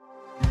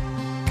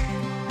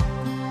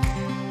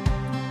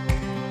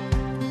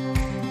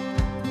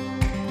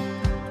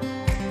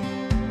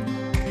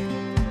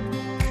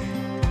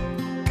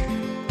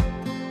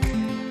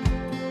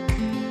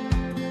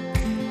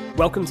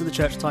Welcome to the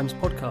Church Times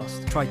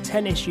podcast. Try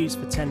 10 issues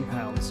for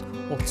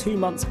 £10 or 2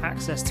 months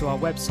access to our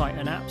website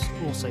and apps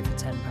also for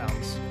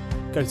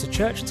 £10. Go to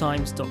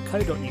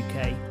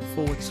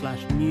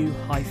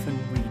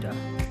churchtimes.co.uk/new-reader.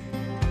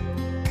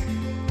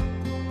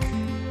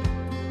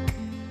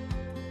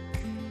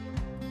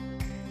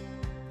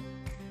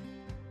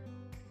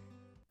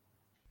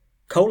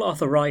 Cole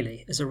Arthur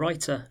Riley is a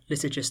writer,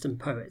 liturgist and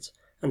poet,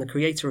 and the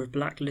creator of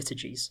Black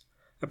Liturgies,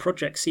 a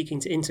project seeking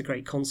to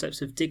integrate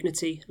concepts of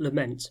dignity,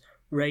 lament,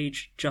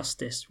 rage,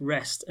 justice,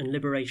 rest and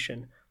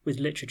liberation with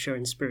literature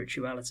and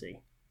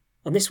spirituality.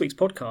 On this week's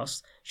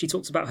podcast, she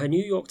talks about her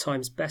New York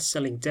Times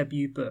best-selling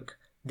debut book,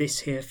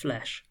 This Here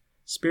Flesh,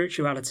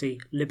 Spirituality,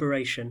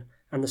 Liberation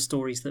and the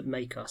Stories That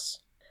Make Us.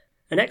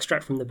 An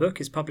extract from the book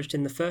is published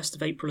in the 1st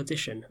of April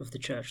edition of the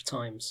Church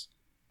Times.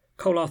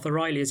 Cole Arthur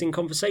Riley is in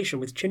conversation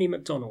with Chine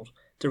McDonald,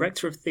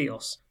 director of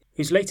Theos,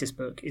 whose latest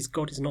book is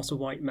God is Not a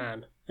White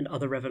Man and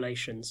Other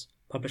Revelations,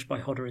 published by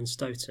Hodder and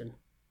Stoughton.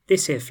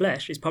 This Here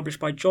Flesh is published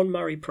by John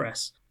Murray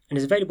Press and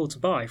is available to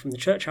buy from the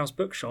Church House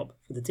Bookshop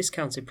for the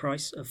discounted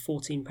price of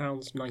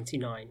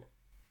 £14.99.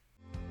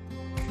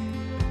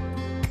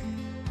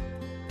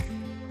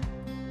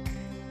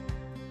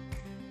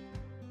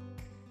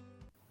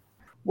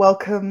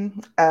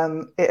 Welcome.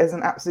 It is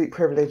an absolute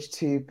privilege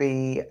to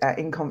be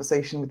in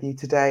conversation with you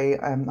today.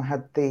 I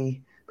had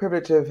the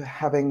privilege of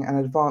having an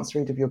advanced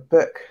read of your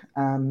book,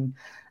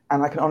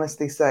 and I can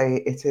honestly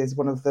say it is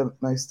one of the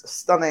most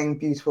stunning,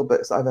 beautiful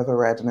books I've ever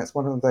read, and it's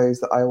one of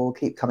those that I will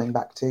keep coming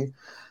back to.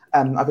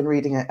 I've been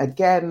reading it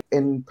again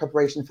in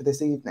preparation for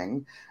this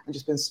evening and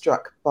just been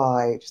struck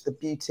by just the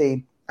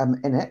beauty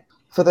in it.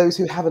 For those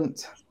who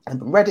haven't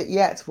read it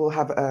yet, we'll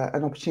have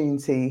an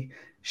opportunity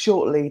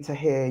shortly to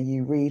hear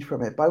you read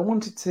from it. But I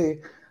wanted to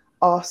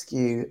ask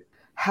you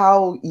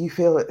how you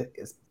feel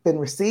it's been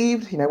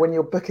received. You know, when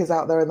your book is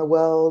out there in the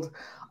world,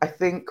 I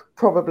think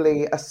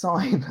probably a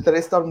sign that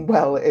it's done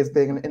well is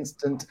being an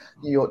instant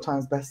New York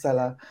Times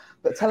bestseller.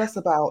 But tell us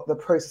about the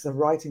process of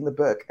writing the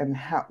book and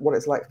what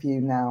it's like for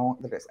you now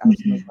that it's out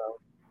in the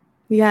world.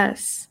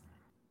 Yes.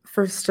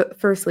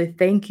 Firstly,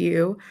 thank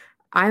you.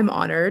 I'm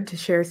honored to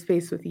share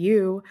space with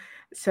you.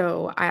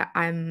 So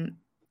I'm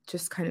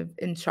just kind of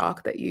in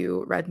shock that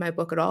you read my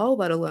book at all,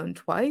 let alone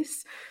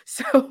twice.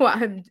 So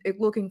I'm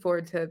looking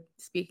forward to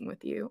speaking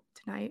with you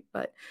tonight.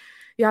 But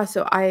yeah,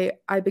 so I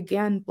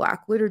began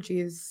Black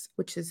Liturgies,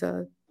 which is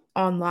an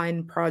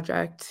online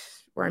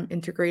project where I'm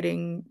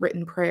integrating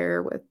written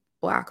prayer with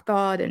Black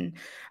thought. And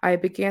I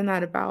began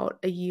that about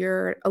a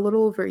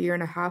little over a year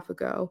and a half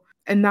ago.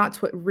 And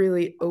that's what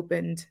really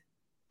opened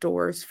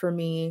doors for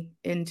me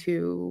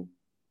into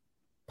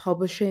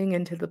publishing,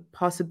 into the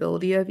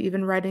possibility of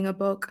even writing a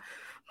book.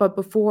 But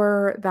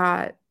before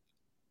that,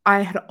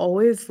 I had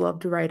always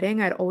loved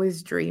writing. I'd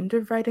always dreamed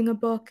of writing a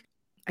book.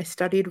 I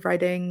studied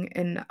writing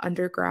in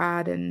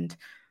undergrad,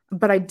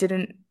 but I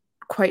didn't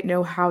quite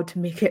know how to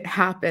make it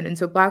happen. And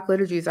so Black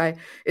Liturgies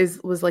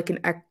was like an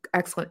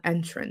excellent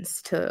entrance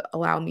to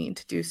allow me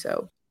to do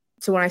so.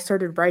 So when I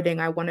started writing,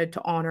 I wanted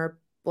to honor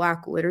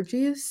Black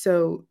liturgies.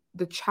 So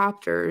the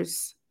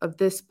chapters of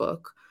this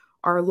book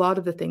are a lot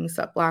of the things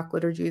that Black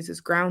Liturgies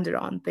is grounded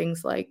on,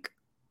 things like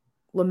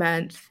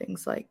lament,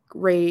 things like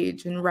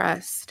rage and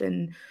rest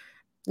and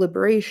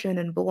liberation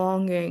and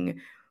belonging.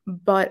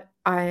 But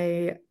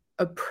I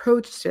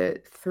approached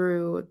it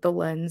through the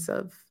lens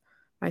of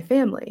my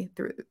family,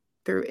 through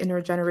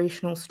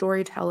intergenerational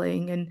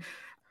storytelling and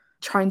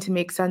trying to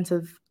make sense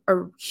of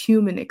a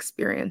human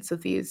experience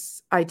of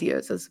these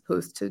ideas as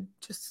opposed to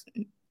just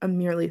a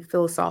merely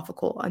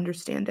philosophical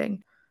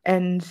understanding.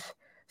 And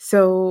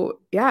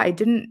so, yeah, I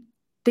didn't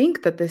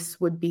think that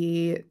this would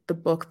be the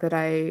book that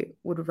I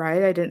would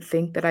write. I didn't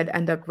think that I'd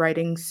end up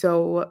writing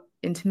so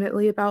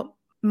intimately about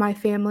my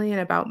family and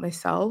about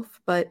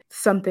myself, but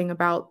something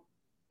about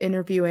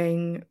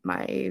interviewing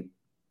my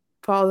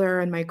father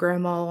and my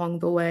grandma along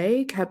the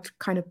way kept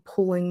kind of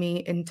pulling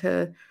me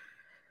into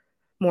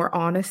more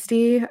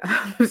honesty.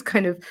 It was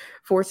kind of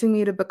forcing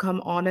me to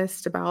become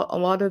honest about a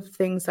lot of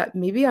things that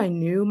maybe I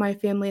knew my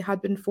family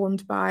had been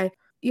formed by.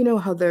 You know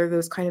how there are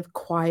those kind of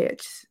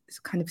quiet,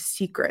 kind of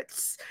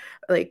secrets,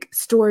 like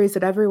stories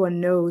that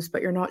everyone knows,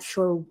 but you're not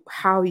sure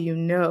how you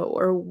know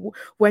or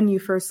when you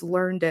first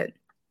learned it.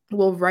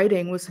 Well,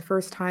 writing was the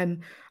first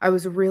time I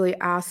was really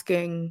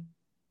asking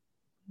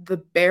the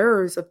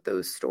bearers of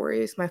those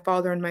stories, my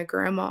father and my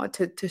grandma,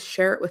 to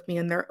share it with me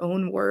in their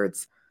own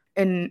words.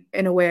 And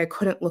in a way I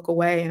couldn't look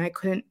away, and I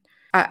couldn't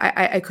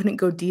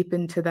go deep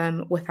into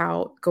them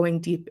without going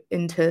deep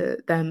into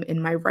them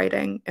in my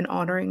writing and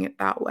honoring it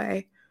that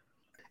way.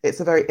 It's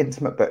a very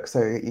intimate book.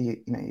 So,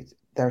 you know,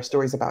 there are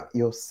stories about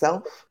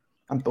yourself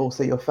and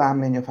also your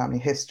family and your family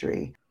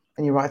history.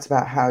 And you write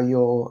about how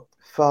your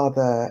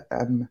father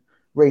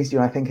raised you,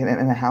 I think, in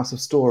a house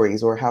of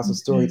stories or a house of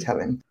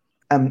storytelling.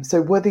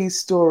 So were these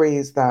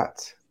stories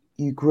that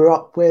you grew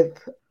up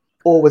with,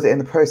 or was it in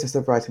the process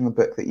of writing the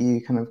book that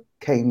you kind of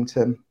came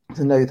to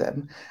know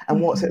them?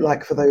 And what's it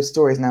like for those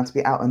stories now to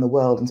be out in the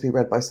world and to be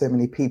read by so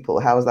many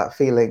people? How is that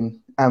feeling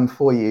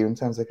for you in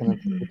terms of kind of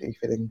are you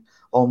feeling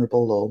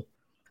vulnerable or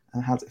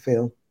How does it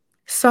feel?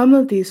 Some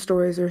of these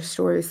stories are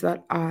stories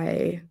that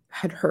I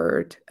had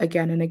heard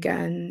again and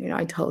again. You know,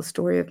 I tell a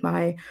story of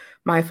my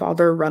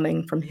father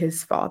running from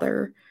his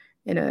father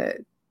in a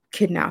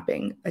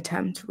kidnapping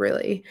attempt,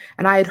 really.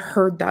 And I had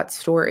heard that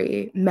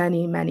story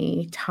many,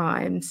 many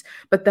times,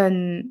 but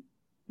then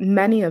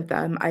many of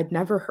them I'd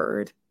never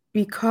heard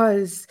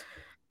because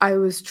I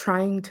was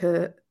trying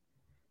to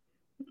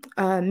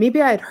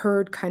maybe I'd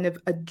heard kind of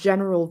a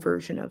general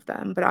version of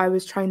them, but I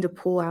was trying to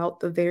pull out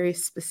the very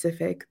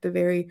specific, the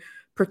very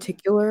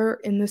particular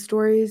in the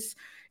stories.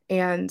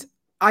 And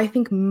I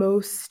think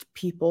most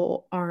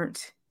people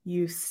aren't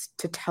used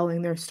to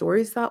telling their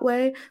stories that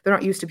way. They're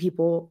not used to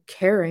people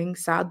caring,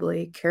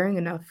 sadly, caring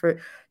enough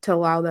to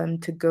allow them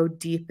to go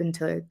deep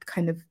into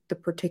kind of the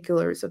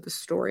particulars of the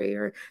story,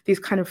 or these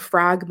kind of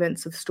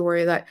fragments of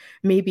story that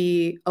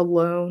maybe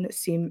alone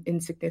seem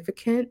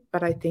insignificant,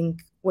 but I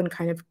think when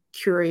kind of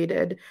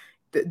curated,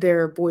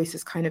 their voice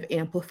is kind of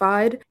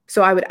amplified.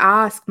 So I would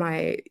ask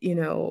I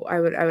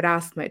would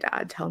ask my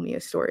dad, tell me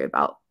a story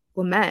about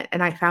lament,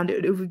 and I found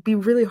it would be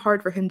really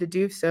hard for him to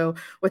do so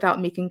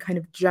without making kind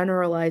of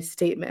generalized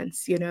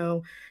statements,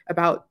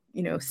 about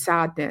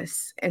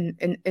sadness,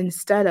 and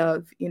instead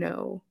of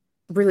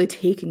really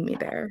taking me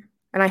there.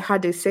 And I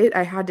had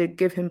to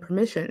give him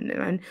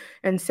permission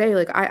and say,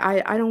 like,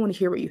 I don't want to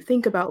hear what you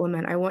think about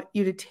lament. I want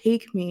you to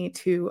take me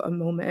to a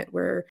moment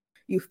where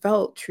you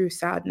felt true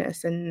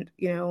sadness, and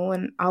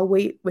I'll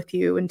wait with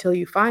you until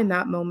you find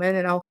that moment,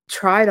 and I'll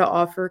try to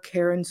offer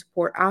care and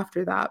support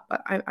after that,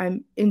 but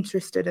I'm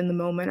interested in the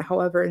moment,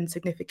 however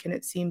insignificant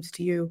it seems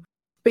to you.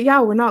 But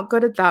yeah, we're not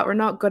good at that. We're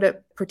not good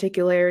at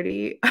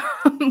particularity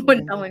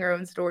when telling our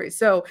own stories.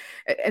 So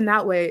in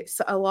that way,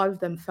 a lot of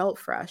them felt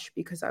fresh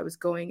because I was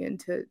going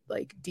into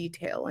like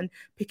detail and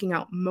picking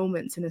out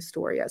moments in a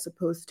story as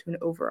opposed to an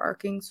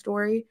overarching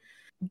story.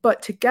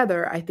 But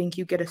together, I think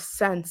you get a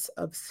sense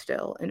of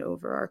still an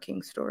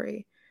overarching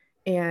story.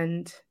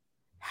 And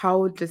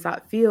how does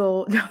that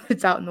feel now that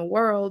it's out in the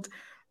world?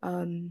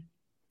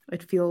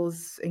 It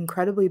feels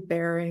incredibly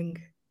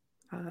bearing.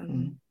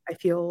 I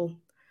feel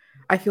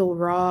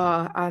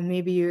raw.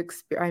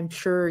 I'm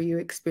sure you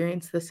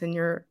experience this in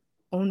your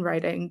own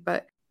writing,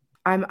 but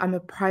I'm a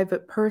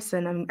private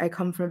person. I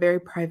come from a very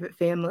private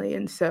family,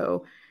 and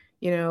so,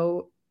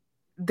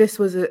 this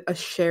was a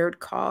shared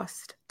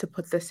cost to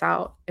put this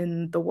out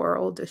in the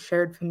world, a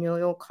shared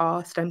familial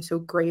cost. I'm so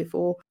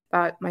grateful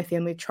that my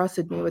family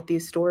trusted me with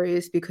these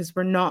stories because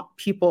we're not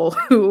people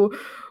who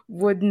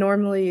would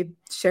normally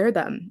share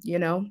them,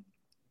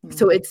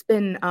 So it's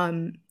been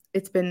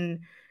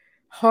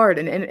hard,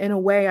 and in a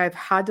way I've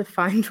had to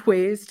find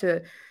ways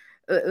to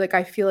like,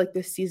 I feel like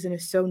this season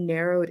is so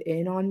narrowed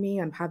in on me.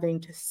 I'm having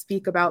to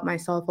speak about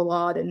myself a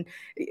lot, and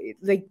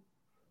like,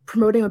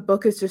 promoting a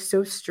book is just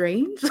so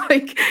strange.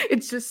 Like,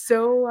 it's just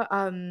so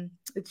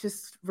it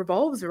just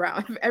revolves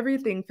around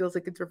everything, feels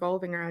like it's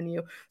revolving around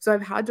you. So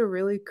I've had to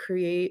really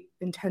create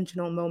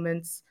intentional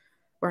moments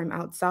where I'm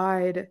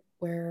outside,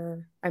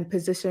 where I'm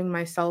positioning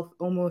myself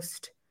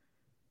almost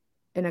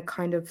in a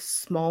kind of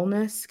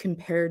smallness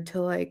compared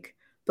to like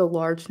the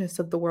largeness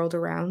of the world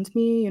around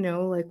me,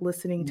 like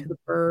listening to the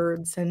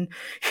birds and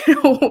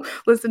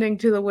listening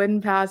to the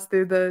wind pass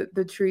through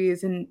the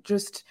trees, and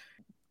just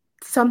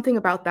something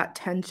about that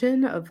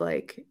tension of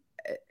like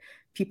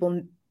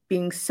people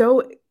being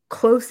so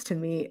close to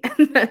me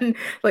and then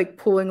like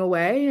pulling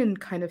away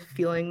and kind of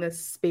feeling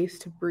this space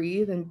to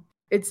breathe. And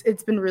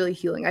it's been really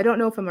healing. I don't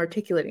know if I'm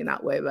articulating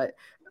that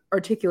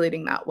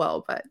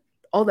well, but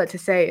all that to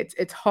say,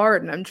 it's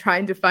hard, and I'm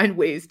trying to find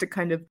ways to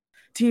kind of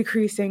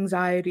decrease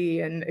anxiety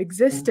and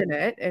exist in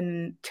it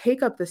and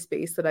take up the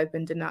space that I've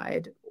been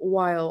denied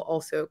while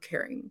also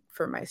caring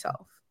for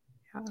myself.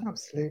 Yeah.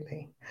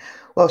 Absolutely.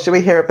 Well, should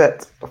we hear a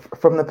bit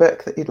from the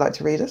book that you'd like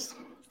to read us?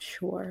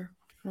 Sure.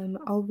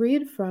 I'll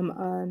read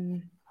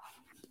from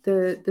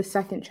the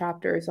second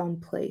chapter is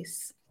on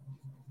place.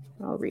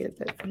 I'll read a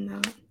bit from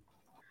that.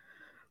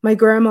 My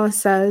grandma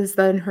says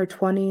that in her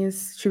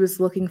 20s, she was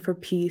looking for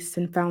peace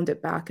and found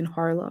it back in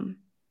Harlem.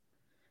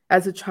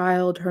 As a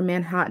child, her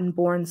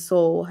Manhattan-born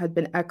soul had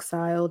been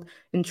exiled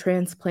and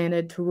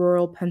transplanted to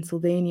rural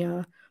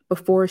Pennsylvania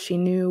before she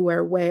knew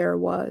where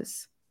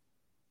was.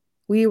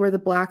 We were the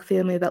Black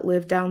family that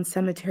lived down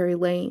Cemetery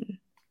Lane,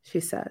 she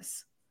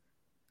says,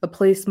 a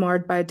place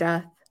marred by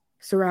death,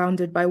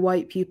 surrounded by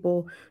white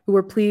people who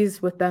were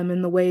pleased with them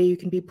in the way you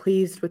can be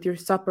pleased with your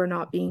supper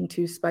not being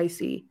too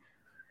spicy.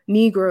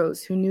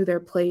 Negroes who knew their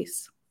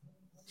place,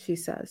 she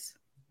says.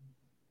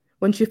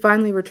 When she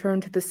finally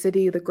returned to the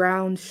city, the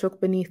ground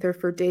shook beneath her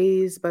for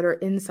days, but her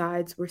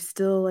insides were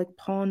still like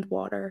pond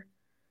water.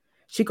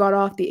 She got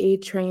off the A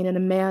train, and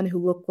a man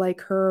who looked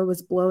like her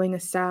was blowing a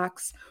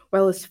sax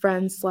while his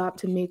friend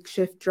slapped a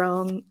makeshift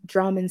drum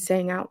and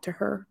sang out to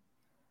her.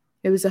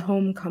 It was a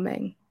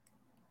homecoming,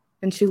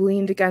 and she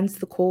leaned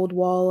against the cold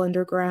wall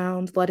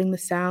underground, letting the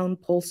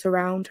sound pulse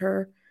around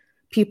her.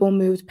 People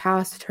moved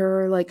past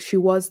her like she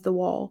was the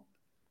wall,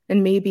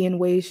 and maybe in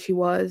ways she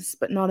was,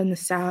 but not in the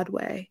sad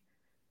way,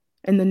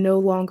 in the no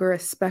longer a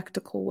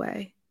spectacle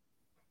way.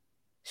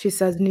 She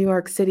says New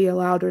York City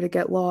allowed her to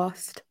get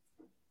lost.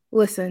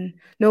 Listen,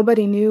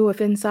 nobody knew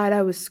if inside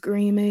I was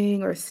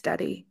screaming or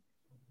steady.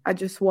 I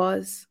just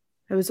was.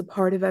 I was a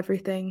part of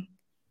everything.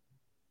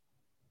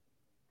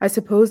 I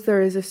suppose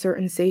there is a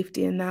certain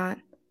safety in that.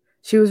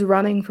 She was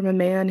running from a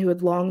man who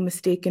had long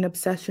mistaken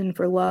obsession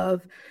for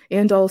love,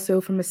 and also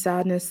from a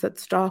sadness that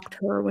stalked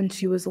her when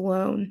she was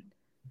alone.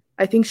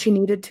 I think she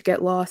needed to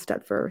get lost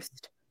at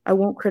first. I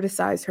won't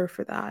criticize her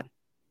for that.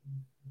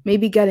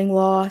 Maybe getting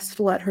lost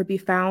let her be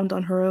found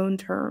on her own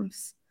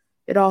terms.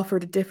 It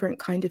offered a different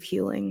kind of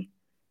healing,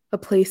 a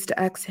place to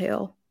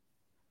exhale,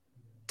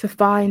 to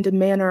find a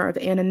manner of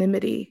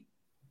anonymity,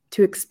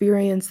 to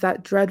experience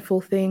that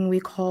dreadful thing we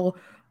call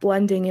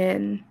blending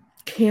in,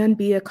 can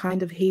be a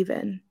kind of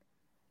haven.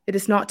 It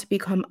is not to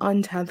become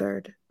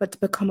untethered, but to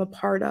become a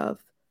part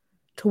of,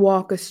 to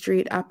walk a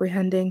street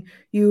apprehending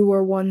you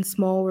are one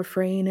small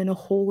refrain in a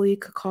holy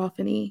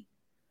cacophony.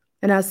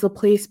 And as the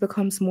place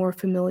becomes more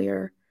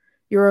familiar,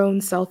 your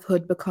own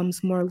selfhood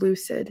becomes more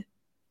lucid.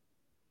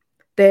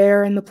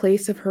 There, in the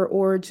place of her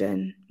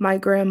origin, my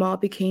grandma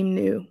became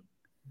new.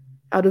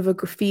 Out of a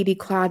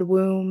graffiti-clad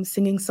womb,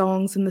 singing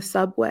songs in the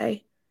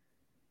subway.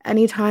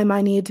 Anytime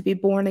I need to be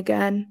born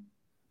again,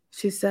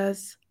 she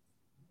says,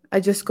 I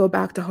just go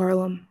back to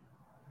Harlem.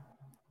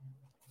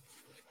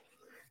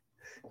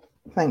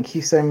 Thank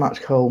you so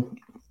much, Cole.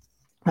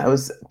 That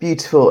was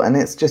beautiful, and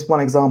it's just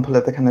one example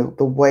of the kind of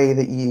the way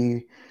that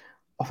you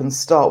often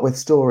start with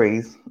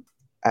stories.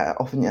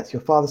 Often it's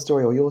your father's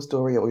story or your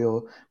story or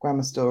your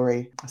grandma's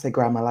story. I say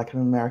grandma like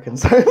an American.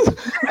 So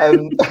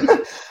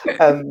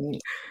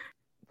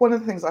one of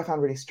the things I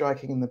found really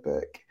striking in the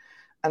book,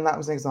 and that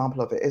was an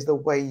example of it, is the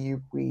way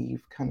you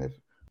weave kind of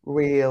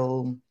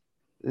real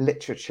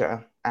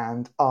literature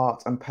and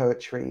art and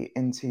poetry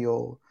into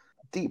your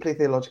deeply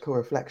theological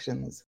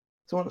reflections.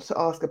 So I wanted to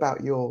ask about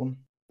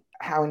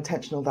how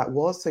intentional that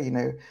was. So, you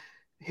know,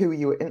 who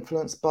you were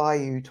influenced by.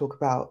 You talk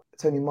about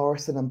Toni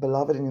Morrison and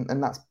Beloved,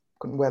 and that's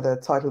where the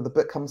title of the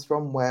book comes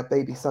from, where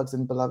Baby Suggs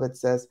in Beloved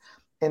says,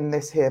 in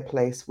this here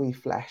place we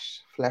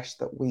flesh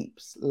that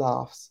weeps,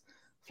 laughs,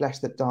 flesh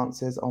that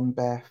dances on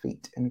bare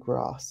feet in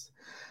grass.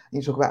 And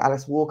you talk about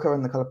Alice Walker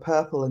and The Colour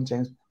Purple and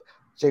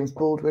James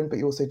Baldwin, but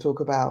you also talk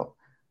about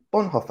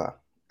Bonhoeffer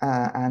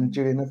and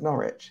Julian of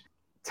Norwich.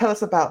 Tell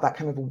us about that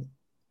kind of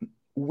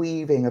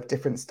weaving of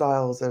different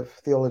styles of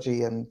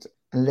theology and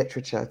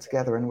literature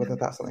together, and whether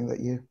that's something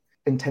that you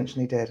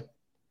intentionally did.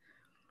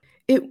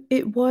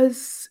 It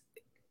was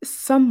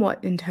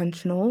somewhat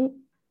intentional,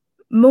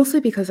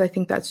 mostly because I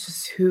think that's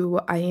just who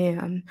I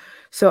am.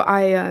 So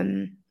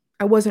I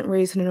wasn't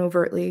raised in an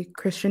overtly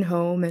Christian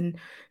home, and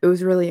it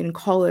was really in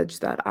college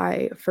that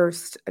I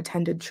first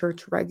attended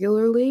church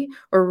regularly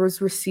or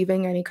was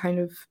receiving any kind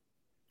of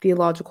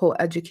theological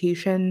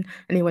education,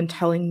 anyone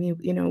telling me,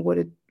 you know,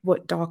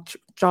 what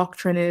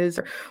doctrine is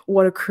or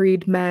what a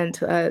creed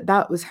meant.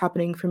 That was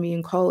happening for me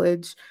in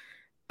college.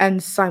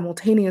 And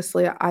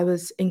simultaneously, I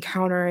was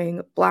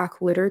encountering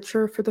Black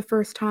literature for the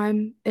first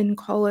time in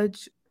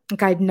college.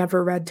 Like, I'd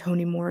never read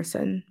Toni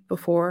Morrison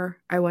before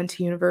I went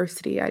to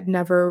university. I'd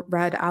never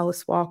read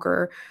Alice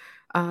Walker,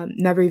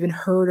 never even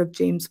heard of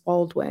James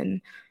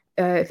Baldwin.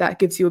 That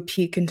gives you a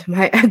peek into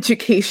my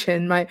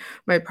education, my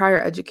prior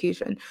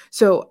education.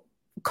 So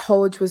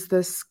college was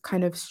this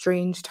kind of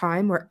strange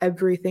time where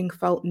everything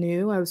felt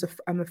new.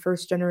 I'm a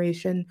first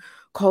generation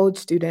college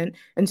student,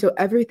 and so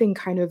everything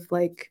kind of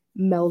like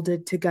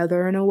melded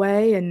together in a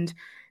way, and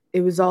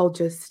it was all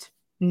just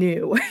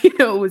new. You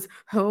know, it was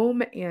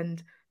home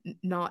and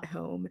not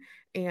home.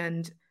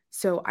 And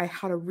so I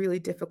had a really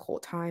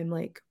difficult time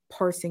like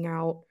parsing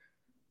out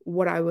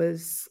what I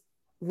was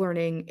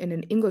learning in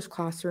an English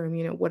classroom,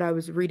 you know, what I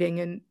was reading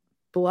in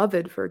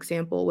Beloved, for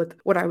example, with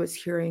what I was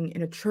hearing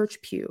in a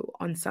church pew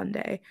on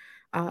Sunday.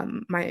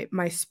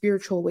 My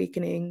spiritual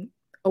awakening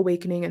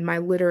and my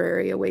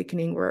literary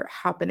awakening were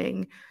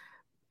happening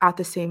at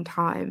the same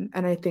time.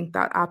 And I think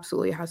that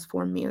absolutely has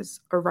formed me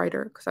as a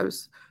writer, because I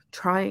was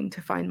trying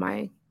to find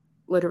my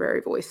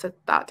literary voice at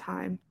that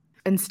time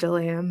and still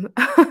am.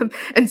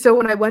 And so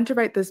when I went to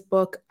write this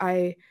book,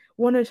 I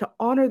wanted to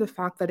honor the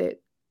fact that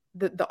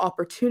the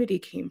opportunity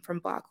came from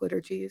Black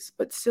liturgies,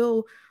 but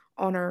still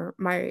honor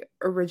my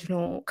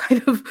original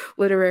kind of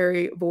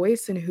literary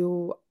voice and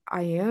who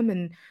I am.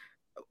 And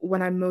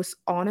when I'm most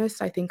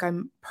honest, I think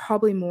I'm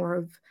probably more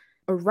of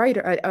a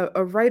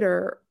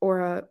writer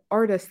or an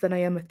artist than I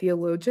am a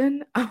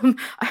theologian.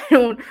 I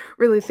don't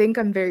really think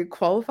I'm very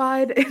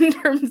qualified in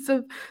terms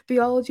of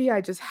theology. I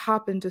just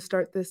happened to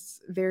start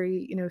this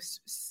very, you know,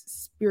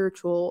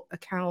 spiritual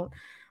account.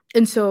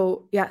 And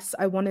so, yes,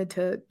 I wanted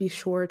to be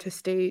sure to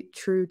stay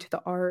true to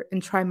the art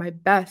and try my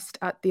best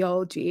at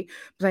theology,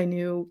 but I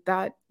knew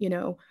that, you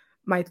know,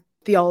 my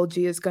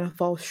theology is going to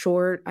fall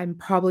short. I'm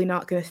probably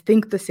not going to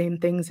think the same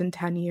things in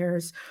 10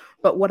 years.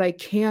 But what I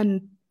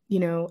can, you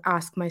know,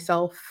 ask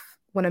myself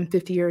when I'm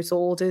 50 years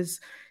old is,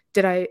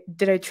 did I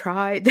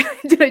try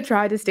did I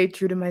try to stay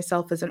true to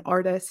myself as an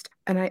artist?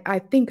 And I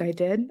think I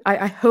did.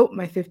 I hope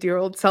my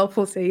 50-year-old self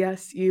will say,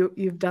 yes,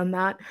 you've done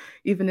that,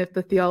 even if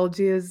the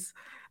theology is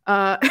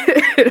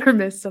hit or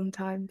miss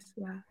sometimes.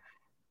 Yeah.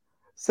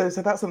 So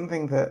that's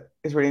something that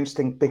is really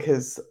interesting,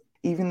 because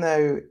even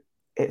though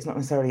it's not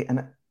necessarily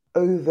an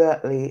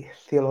overtly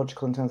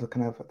theological in terms of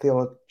kind of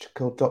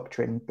theological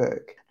doctrine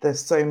book, there's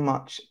so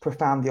much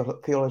profound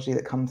theology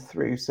that comes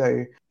through.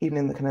 So even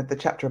in the kind of the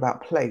chapter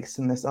about place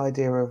and this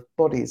idea of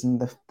bodies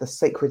and the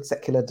sacred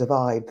secular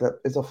divide that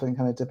is often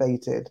kind of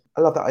debated,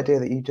 I love that idea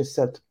that you just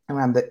said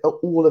around that,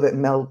 all of it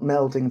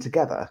melding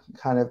together.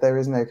 Kind of there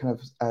is no kind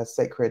of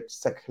sacred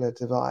secular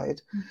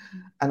divide. Mm-hmm.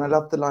 And I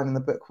love the line in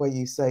the book where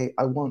you say,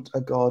 I want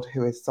a God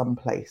who is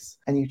someplace.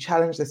 And you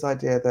challenge this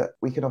idea that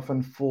we can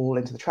often fall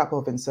into the trap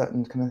of in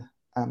certain kind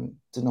of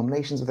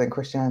denominations within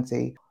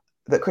Christianity,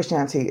 that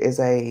Christianity is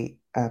a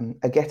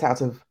get out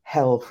of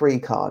hell free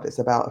card. It's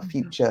about a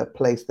future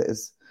place that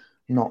is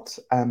not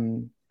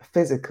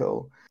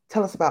physical.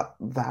 Tell us about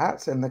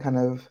that and the kind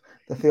of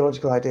the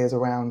theological ideas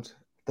around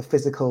the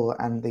physical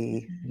and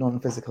the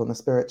non-physical and the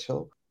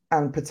spiritual,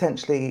 and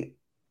potentially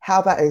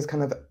how that is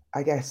kind of,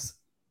 I guess,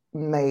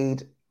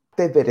 made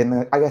vivid in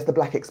the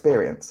Black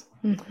experience,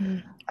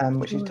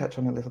 which you touch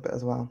on a little bit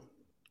as well.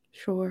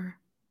 Sure.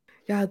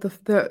 Yeah,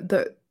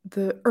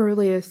 the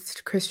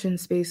earliest Christian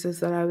spaces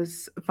that I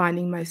was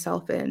finding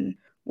myself in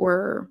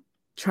were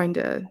trying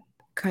to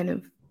kind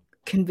of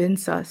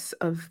convince us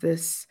of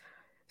this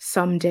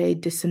someday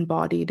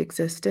disembodied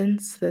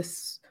existence,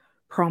 this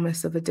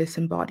promise of a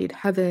disembodied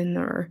heaven,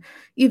 or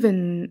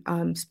even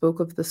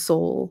spoke of the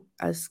soul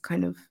as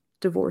kind of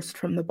divorced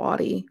from the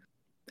body.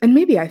 And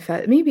maybe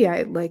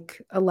I like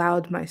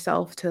allowed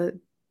myself to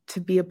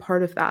be a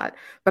part of that.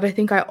 But I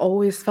think I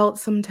always felt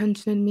some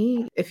tension in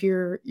me. If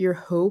your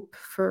hope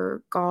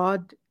for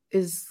God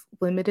is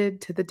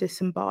limited to the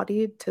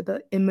disembodied, to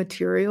the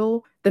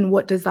immaterial, then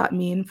what does that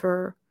mean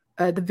for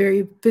the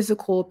very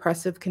physical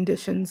oppressive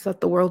conditions that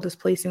the world is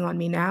placing on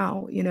me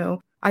now? You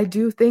know, I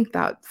do think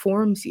that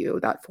forms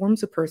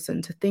a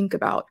person to think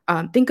about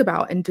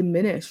and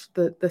diminish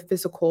the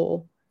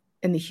physical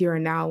in the here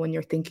and now when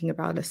you're thinking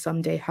about a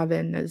someday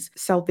heaven, as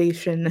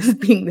salvation, as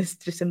being this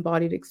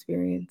disembodied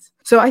experience.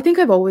 So I think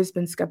I've always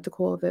been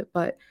skeptical of it,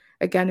 but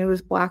again, it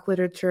was Black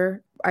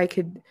literature. I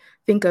could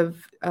think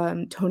of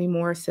Toni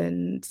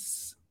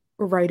Morrison's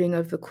writing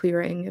of The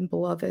Clearing and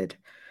Beloved.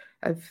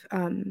 I've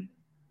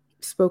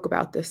spoke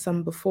about this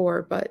some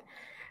before, but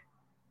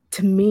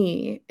to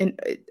me,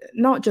 and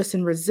not just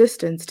in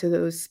resistance to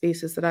those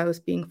spaces that I was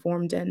being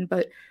formed in,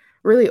 but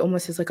really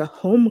almost as like a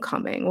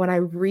homecoming. When I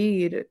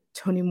read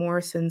Toni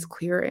Morrison's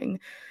Clearing,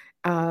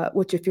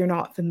 which, if you're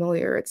not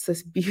familiar, it's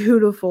this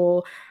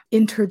beautiful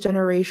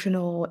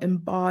intergenerational,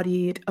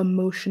 embodied,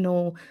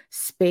 emotional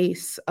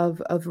space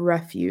of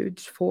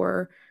refuge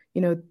for,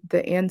 you know,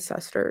 the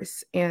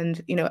ancestors. And,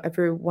 you know,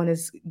 everyone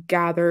is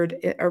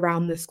gathered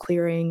around this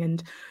clearing,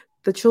 and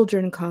the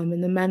children come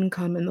and the men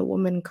come and the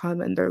women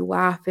come, and they're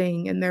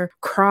laughing and they're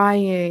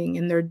crying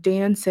and they're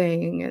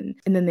dancing, and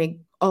then they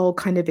all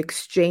kind of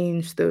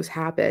exchange those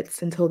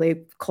habits until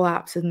they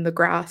collapse in the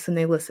grass and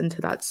they listen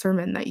to that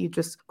sermon that you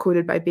just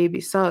quoted by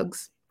Baby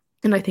Suggs.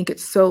 And I think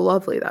it's so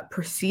lovely that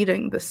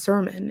preceding the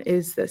sermon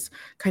is this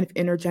kind of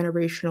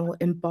intergenerational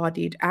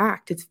embodied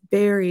act. It's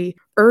very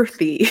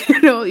earthy,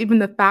 you know, even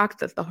the fact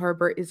that the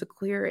harbor is a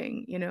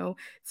clearing, you know,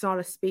 it's not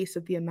a space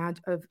of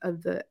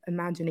the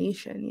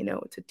imagination, you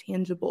know, it's a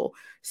tangible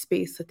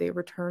space that they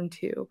return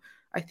to,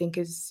 I think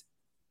is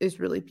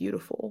really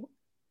beautiful.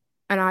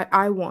 And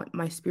I want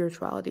my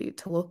spirituality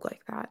to look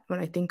like that. When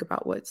I think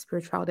about what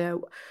spirituality,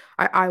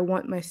 I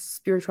want my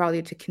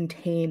spirituality to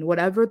contain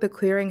whatever the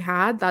clearing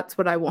had. That's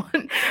what I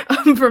want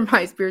for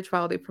my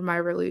spirituality, for my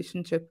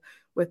relationship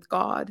with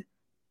God.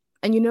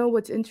 And you know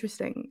what's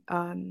interesting?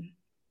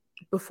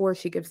 Before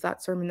she gives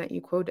that sermon that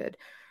you quoted,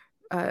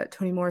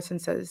 Toni Morrison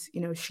says,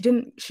 you know, she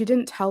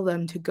didn't tell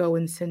them to go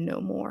and sin no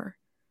more.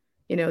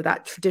 You know,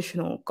 that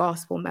traditional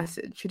gospel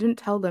message. She didn't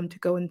tell them to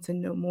go and sin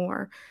no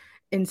more.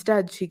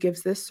 Instead, she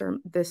gives this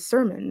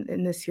sermon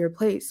in this here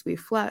place. We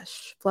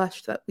flesh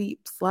that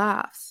weeps,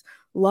 laughs,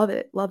 love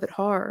it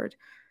hard.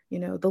 You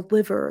know, the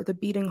liver, the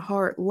beating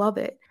heart, love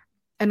it.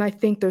 And I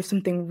think there's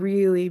something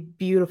really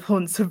beautiful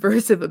and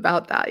subversive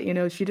about that. You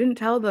know, she didn't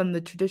tell them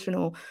the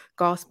traditional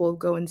gospel of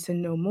go and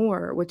sin no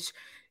more, which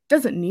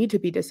doesn't need to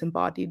be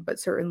disembodied, but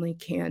certainly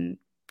can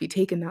be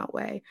taken that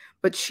way.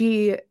 But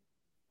she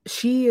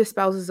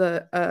espouses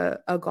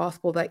a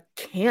gospel that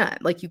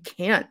you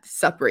can't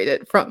separate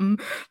it from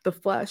the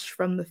flesh,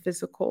 from the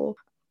physical.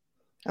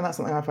 And that's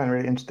something I find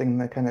really interesting,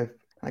 the kind of,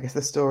 I guess,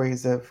 the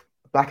stories of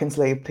Black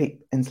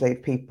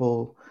enslaved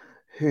people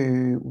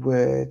who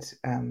would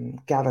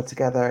gather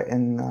together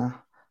in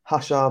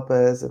hush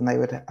arbors, and they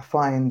would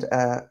find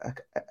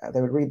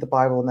they would read the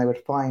Bible, and they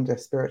would find a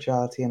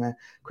spirituality and a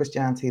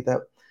Christianity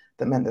that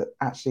meant that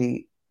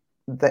actually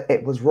that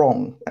it was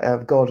wrong.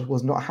 God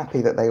was not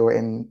happy that they were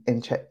in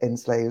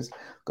slaves.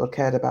 God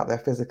cared about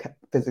their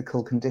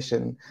physical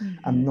condition,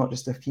 and not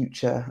just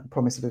a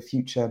promise of a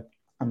future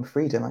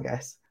freedom, I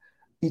guess.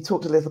 You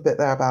talked a little bit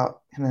there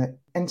about kind of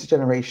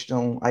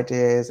intergenerational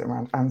ideas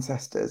around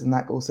ancestors, and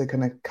that also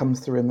kind of comes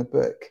through in the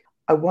book.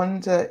 I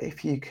wonder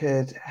if you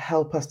could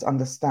help us to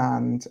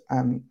understand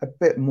a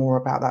bit more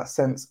about that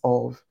sense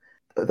of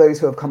those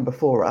who have come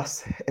before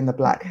us in the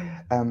Black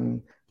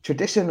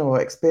tradition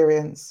or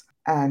experience.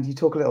 And you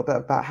talk a little bit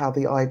about how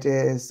the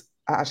ideas,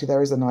 actually,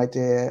 there is an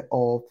idea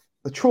of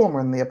the trauma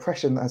and the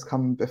oppression that has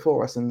come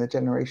before us and the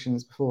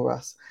generations before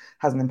us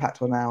has an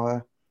impact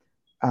on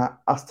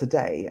us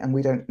today, and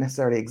we don't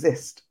necessarily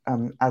exist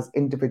as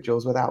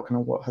individuals without kind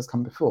of what has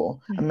come before.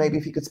 And maybe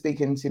if you could speak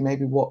into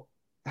maybe what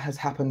has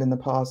happened in the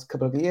past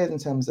couple of years in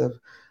terms of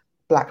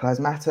Black Lives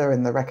Matter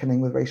and the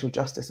reckoning with racial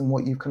justice, and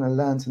what you've kind of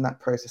learned in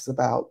that process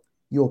about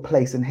your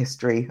place in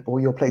history or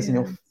your place in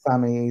your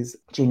family's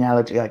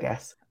genealogy, I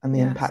guess, and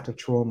the impact of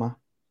trauma.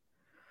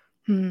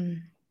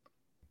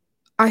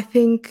 I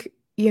think,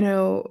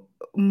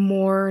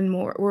 more and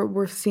more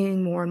we're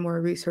seeing more and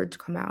more research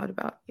come out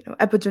about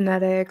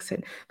epigenetics,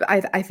 and but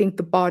I think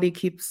the body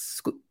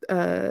keeps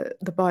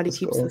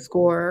the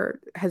score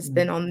has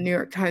been on the New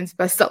York Times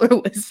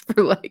bestseller list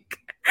for like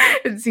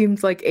it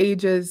seems like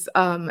ages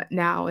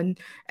now,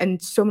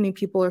 and so many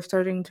people are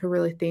starting to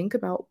really think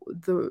about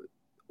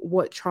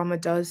what trauma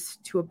does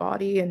to a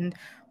body and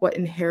what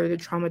inherited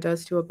trauma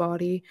does to a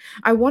body.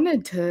 I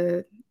wanted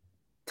to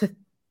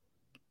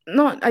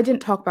I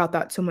didn't talk about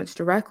that so much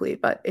directly,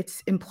 but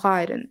it's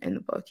implied in the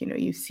book.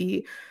 You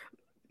see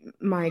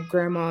my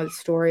grandma's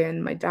story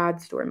and my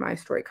dad's story, my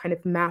story kind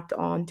of mapped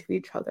onto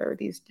each other,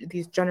 these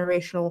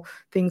generational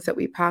things that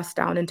we pass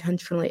down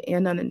intentionally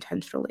and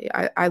unintentionally.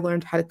 I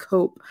learned how to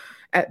cope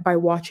by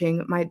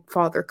watching my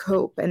father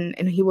cope,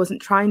 and he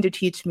wasn't trying to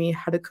teach me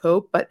how to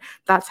cope, but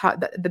that's how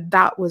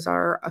that was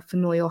a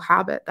familial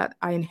habit that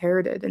I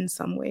inherited in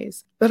some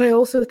ways. But I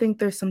also think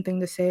there's something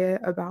to say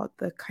about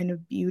the kind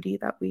of beauty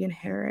that we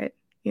inherit,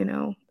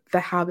 the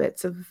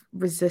habits of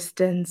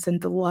resistance and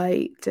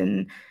delight.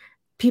 And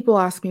people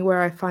ask me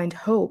where I find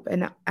hope,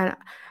 and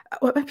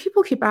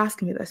people keep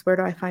asking me this, where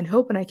do I find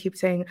hope? And I keep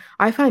saying,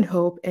 I find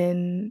hope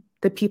in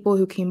the people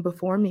who came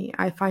before me.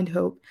 I find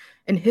hope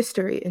in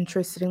history,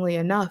 interestingly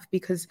enough,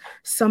 because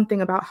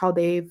something about how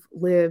they've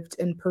lived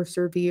and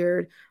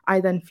persevered, I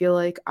then feel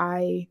like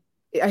I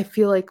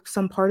feel like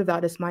some part of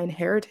that is my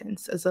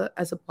inheritance as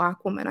a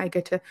Black woman. I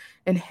get to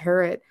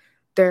inherit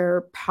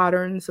their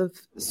patterns of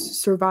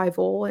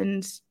survival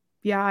and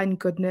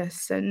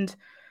goodness. And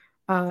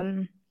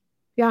and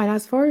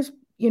as far as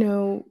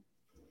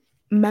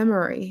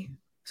memory,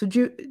 so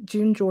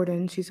June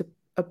Jordan, she's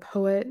a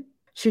poet.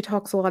 She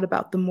talks a lot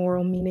about the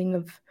moral meaning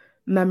of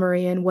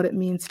memory and what it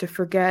means to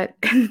forget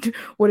and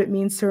what it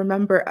means to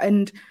remember.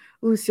 And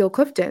Lucille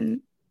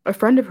Clifton, a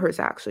friend of hers,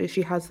 actually,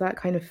 she has that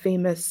kind of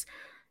famous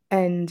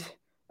end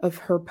of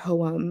her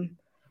poem,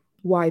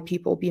 Why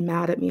People Be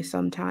Mad at Me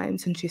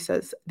Sometimes. And she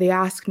says, they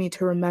ask me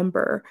to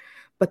remember,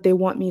 but they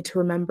want me to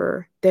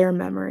remember their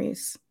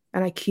memories.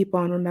 And I keep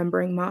on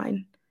remembering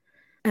mine.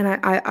 And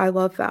I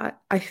love that.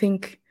 I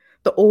think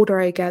the older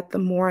I get, the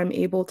more I'm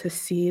able to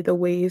see the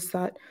ways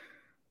that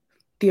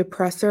the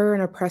oppressor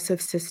and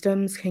oppressive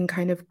systems can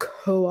kind of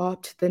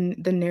co-opt the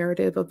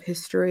narrative of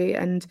history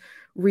and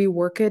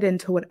rework it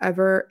into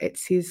whatever it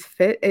sees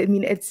fit. I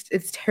mean, it's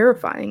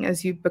terrifying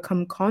as you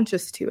become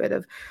conscious to it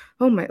of,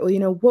 oh my,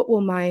 what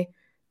will my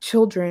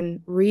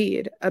children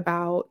read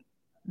about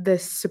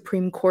this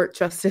Supreme Court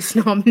justice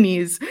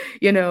nominees?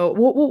 What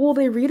will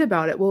they read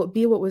about it? Will it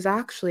be what was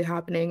actually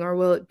happening, or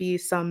will it be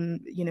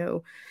some,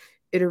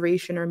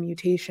 iteration or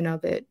mutation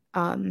of it?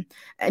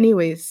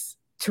 Anyways,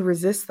 to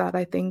resist that,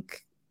 I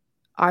think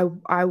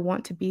I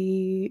want to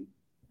be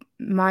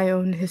my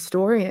own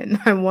historian.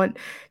 I want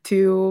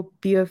to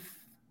be a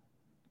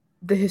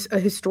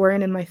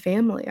historian in my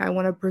family. I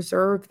want to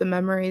preserve the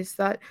memories,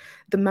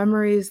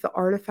 the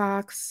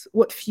artifacts,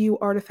 what few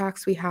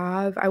artifacts we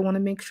have. I want to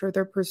make sure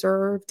they're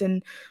preserved,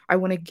 and I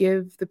want to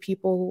give the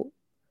people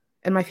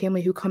in my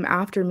family who come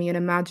after me an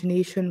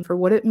imagination for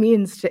what it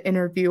means to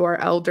interview our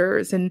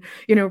elders and,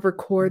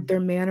 record their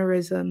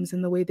mannerisms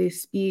and the way they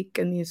speak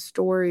and these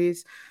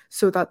stories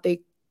so that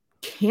they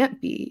can't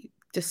be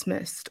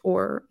dismissed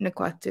or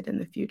neglected in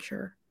the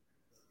future.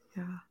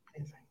 Yeah.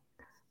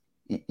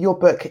 Your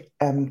book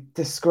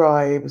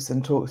describes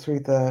and talks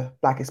through the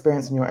Black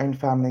experience in your own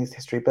family's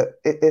history,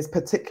 but it is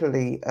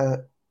particularly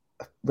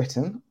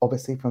written,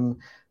 obviously, from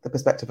the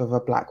perspective of a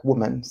Black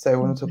woman. So I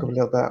want to talk a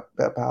little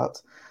bit about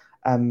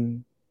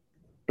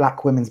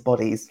Black women's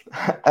bodies.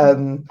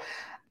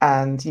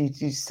 And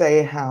you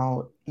say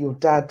how your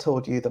dad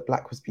told you that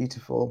Black was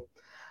beautiful.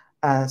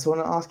 So I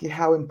want to ask you,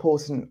 how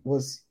important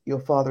was your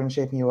father in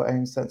shaping your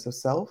own sense of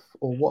self,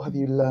 or what have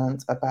you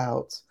learned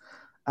about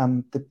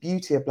the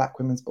beauty of Black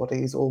women's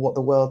bodies, or what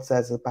the world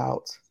says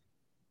about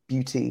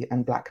beauty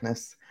and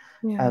Blackness,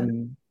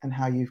 and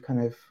how you've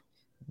kind of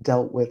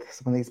dealt with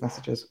some of these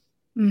messages?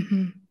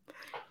 Mm-hmm.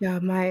 Yeah,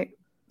 my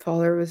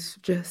father was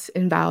just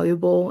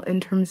invaluable in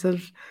terms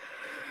of,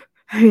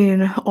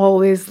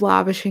 always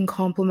lavishing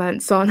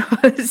compliments on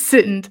us.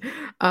 And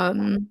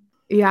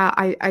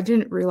I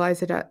didn't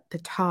realize it at the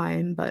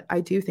time, but I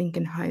do think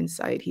in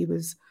hindsight, he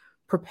was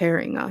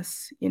preparing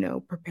us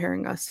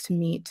to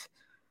meet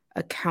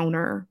a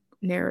counter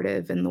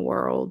narrative in the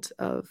world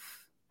of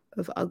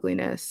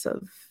ugliness,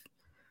 of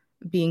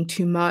being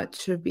too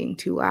much, of being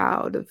too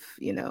loud, of,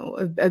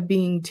 of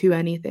being too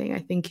anything. I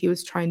think he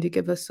was trying to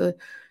give us a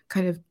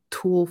kind of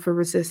tool for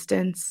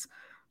resistance.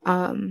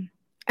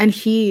 And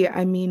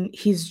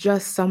he's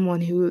just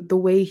someone who, the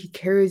way he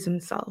carries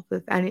himself,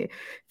 if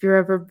you're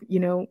ever,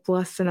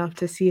 blessed enough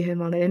to see him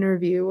on an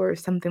interview or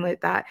something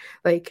like that,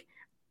 like,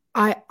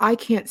 I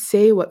can't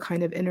say what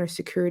kind of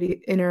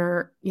insecurities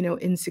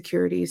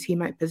he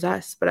might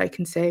possess, but I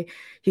can say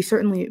he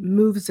certainly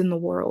moves in the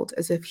world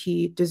as if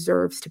he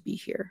deserves to be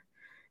here.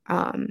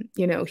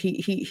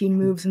 He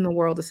moves in the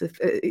world as if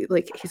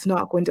like he's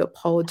not going to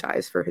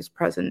apologize for his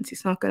presence.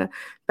 He's not going to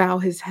bow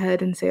his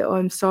head and say, "Oh,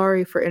 I'm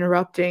sorry for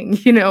interrupting."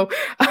 He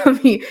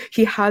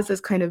has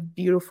this kind of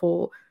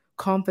beautiful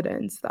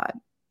confidence that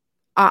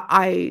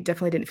I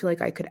definitely didn't feel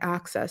like I could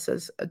access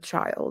as a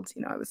child.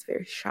 I was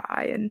very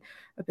shy and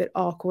a bit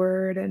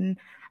awkward, and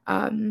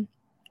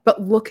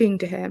but looking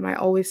to him, I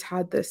always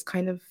had this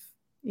kind of,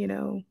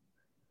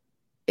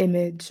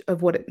 image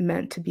of what it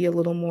meant to be a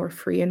little more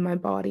free in my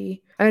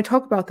body. And I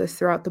talk about this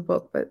throughout the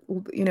book, but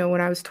when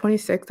I was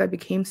 26, I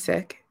became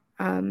sick,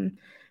 and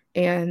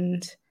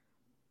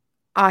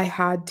I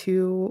had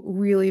to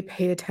really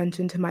pay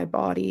attention to my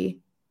body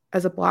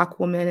as a Black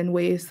woman in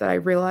ways that I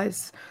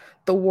realized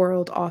the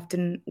world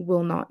often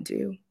will not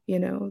do,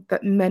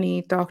 that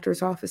many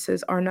doctors'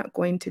 offices are not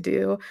going to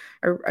do.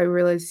 I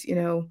realized,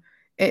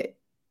 it,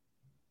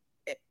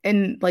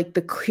 in like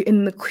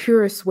in the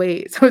clearest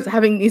ways. I was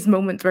having these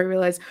moments where I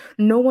realized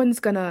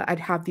I'd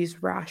have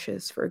these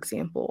rashes, for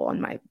example,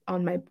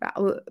 on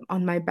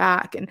my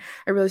back, and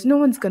I realized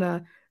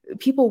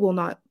people will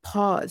not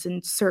pause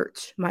and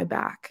search my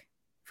back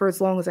for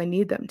as long as I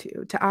need them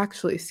to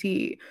actually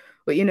see.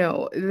 But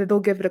they'll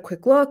give it a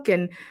quick look,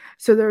 and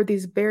so there are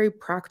these very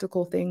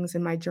practical things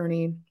in my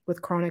journey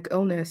with chronic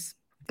illness.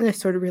 And I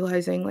started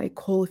realizing, like,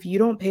 Cole, if you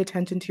don't pay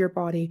attention to your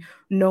body,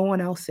 no one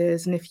else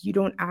is. And if you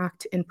don't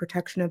act in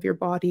protection of your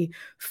body,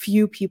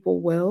 few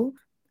people will.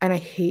 And I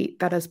hate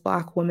that as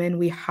Black women,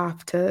 we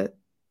have to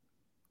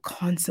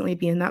constantly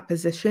be in that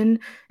position.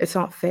 It's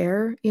not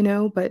fair,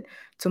 but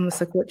it's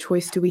almost like, what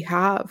choice do we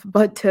have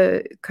but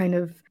to kind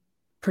of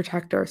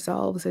protect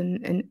ourselves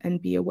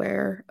and be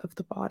aware of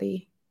the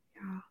body?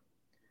 Yeah.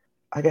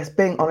 I guess,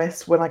 being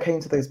honest, when I came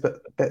to those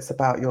bits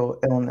about your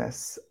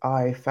illness,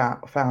 I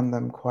found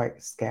them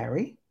quite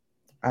scary.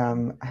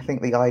 I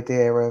think the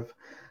idea of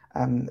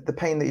the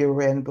pain that you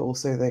were in, but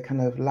also the kind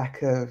of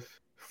lack of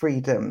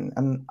freedom.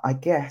 And I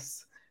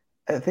guess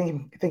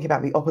thinking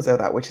about the opposite of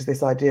that, which is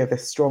this idea of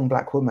this strong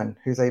Black woman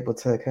who's able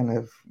to kind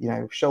of,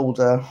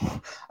 shoulder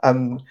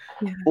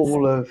Yes.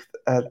 all of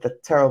the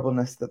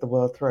terribleness that the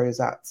world throws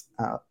at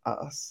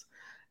us.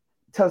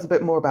 Tell us a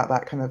bit more about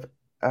that kind of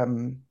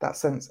that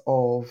sense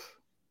of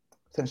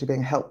potentially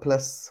being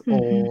helpless,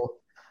 or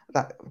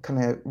that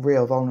kind of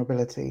real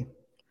vulnerability.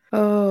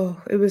 Oh,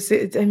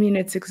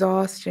 it's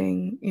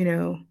exhausting,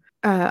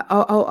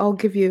 I'll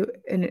give you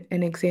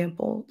an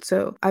example.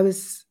 So I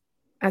was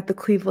at the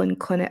Cleveland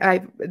Clinic,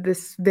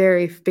 this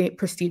very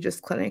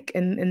prestigious clinic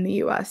in the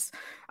US,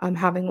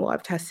 having a lot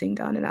of testing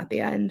done. And at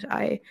the end,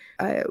 I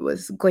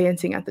was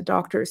glancing at the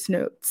doctor's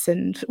notes,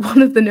 and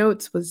one of the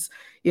notes was,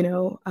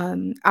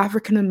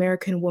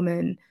 African-American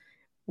woman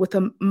with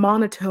a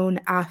monotone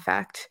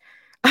affect.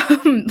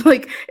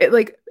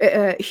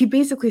 He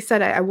basically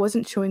said I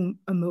wasn't showing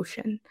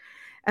emotion.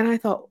 And I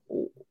thought,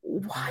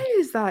 why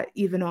is that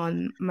even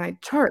on my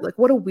chart? Like,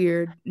 what a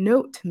weird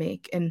note to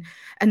make. And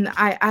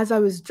as I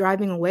was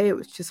driving away, it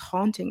was just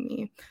haunting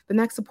me. The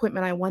next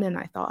appointment I went in,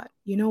 I thought,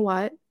 you know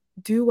what?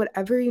 Do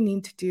whatever you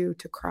need to do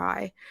to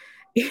cry.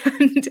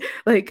 And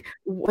like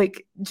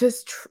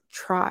just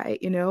try,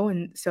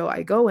 and so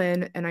I go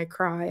in and I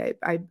cry.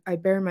 I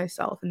bare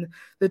myself, and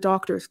the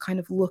doctor's kind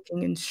of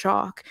looking in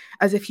shock,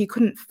 as if he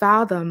couldn't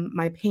fathom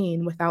my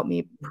pain without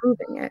me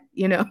proving it.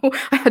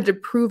 I had to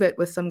prove it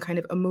with some kind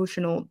of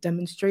emotional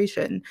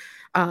demonstration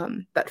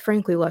that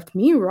frankly left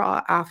me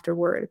raw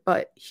afterward.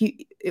 But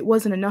it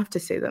wasn't enough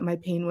to say that my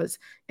pain was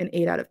an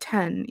 8 out of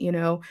 10,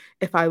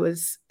 if I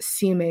was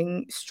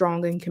seeming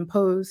strong and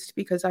composed,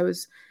 because I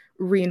was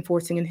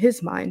reinforcing in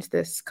his mind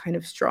this kind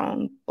of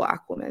strong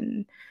Black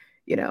woman,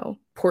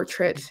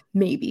 portrait,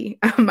 maybe.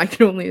 I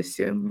can only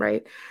assume,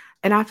 right?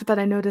 And after that,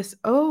 I noticed,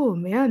 oh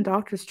man,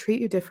 doctors treat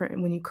you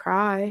different when you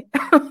cry.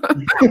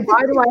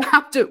 Why do I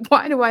have to prove,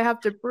 why do I have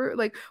to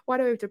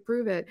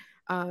prove it?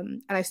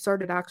 And I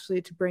started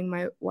actually to bring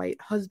my white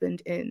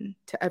husband in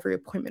to every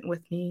appointment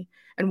with me.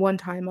 And one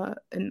time,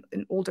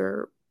 an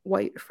older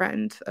white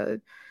friend,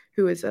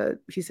 he's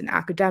an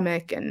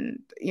academic, and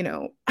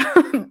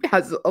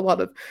has a lot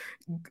of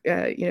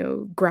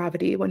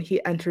gravity when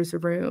he enters a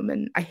room.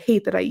 And I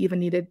hate that I even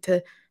needed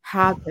to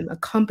have him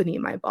accompany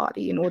my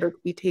body in order to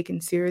be taken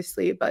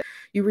seriously. But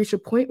you reach a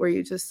point where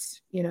you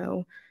just,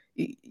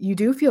 you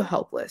do feel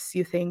helpless.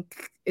 You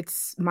think,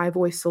 it's my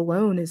voice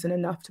alone isn't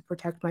enough to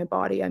protect my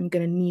body. I'm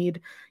going to need,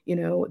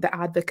 the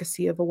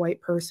advocacy of a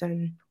white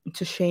person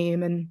to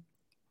shame. And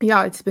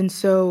yeah, it's been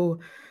so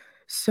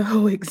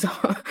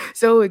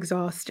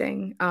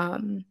exhausting.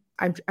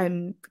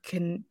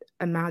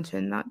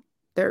 imagine that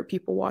there are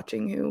people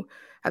watching who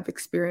have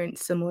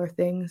experienced similar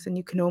things, and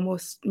you can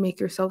almost make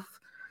yourself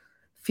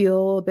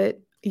feel a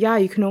bit, yeah,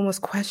 you can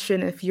almost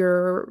question if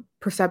your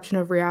perception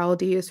of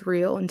reality is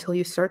real until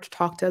you start to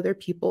talk to other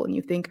people and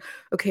you think,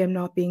 okay, I'm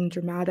not being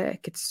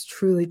dramatic. It's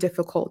truly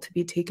difficult to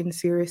be taken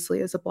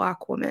seriously as a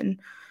Black woman.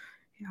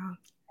 Yeah.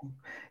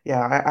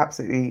 Yeah, I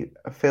absolutely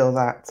feel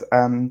that.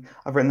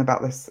 I've written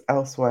about this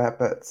elsewhere,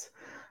 but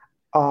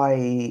there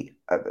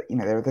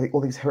are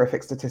all these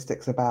horrific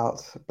statistics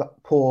about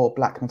poor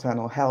Black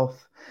maternal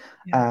health,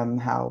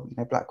 how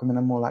Black women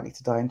are more likely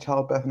to die in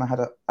childbirth, and I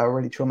had a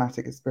really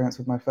traumatic experience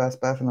with my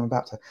first birth, and I'm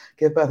about to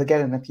give birth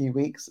again in a few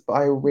weeks. But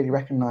I really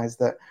recognised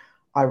that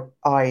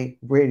I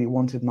really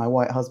wanted my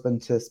white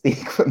husband to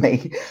speak for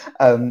me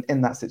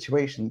in that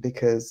situation,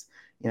 because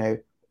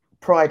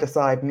pride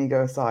aside and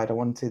ego aside, I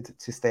wanted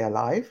to stay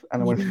alive,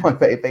 and I wanted my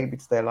baby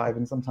to stay alive.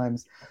 And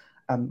sometimes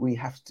we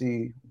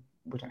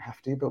don't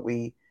have to, but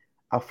we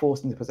are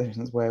forced into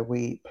positions where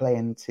we play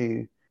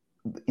into,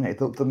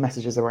 the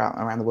messages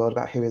around the world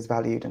about who is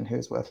valued and who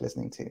is worth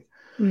listening to.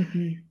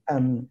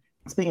 Mm-hmm.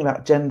 Speaking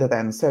about gender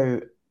then, so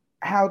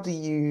how do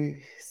you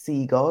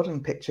see God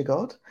and picture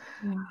God?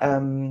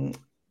 Yeah.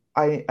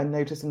 I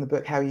noticed in the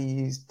book how you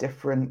use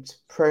different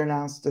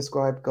pronouns to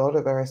describe God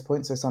at various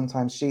points. So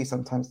sometimes she,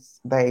 sometimes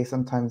they,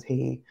 sometimes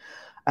he.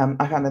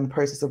 I found in the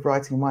process of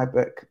writing my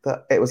book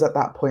that it was at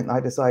that point that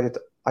I decided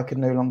I could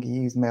no longer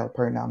use male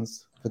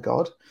pronouns for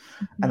God.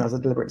 And that was a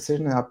deliberate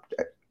decision,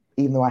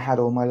 even though I had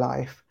all my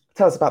life.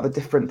 Tell us about the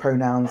different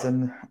pronouns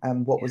and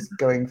what was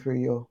going through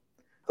your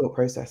thought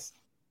process.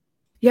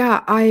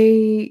 Yeah,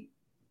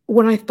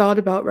 when I thought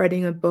about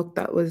writing a book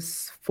that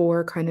was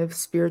for kind of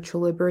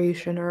spiritual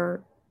liberation,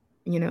 or,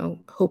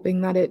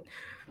 hoping that it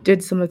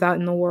did some of that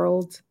in the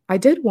world, I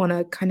did want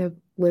to kind of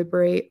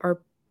liberate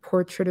our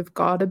portrait of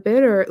God a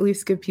bit, or at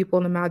least give people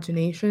an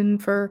imagination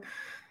for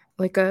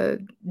like a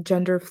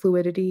gender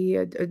fluidity,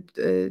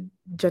 a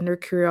gender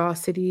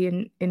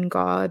curiosity in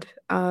God.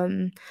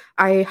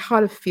 I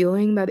had a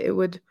feeling that it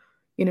would,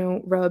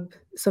 rub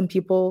some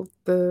people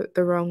the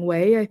wrong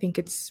way. I think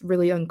it's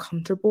really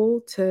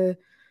uncomfortable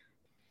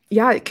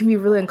it can be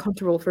really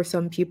uncomfortable for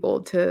some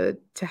people to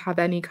have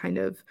any kind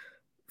of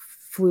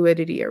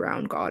fluidity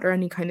around God, or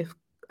any kind of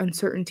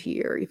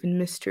uncertainty or even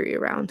mystery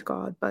around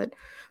God. But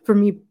for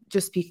me,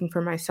 just speaking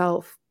for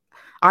myself,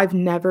 I've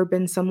never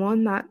been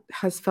someone that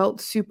has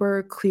felt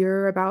super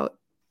clear about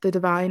the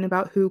divine,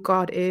 about who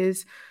God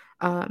is.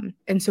 And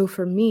so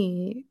for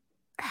me,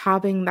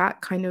 having that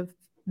kind of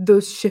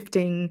those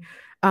shifting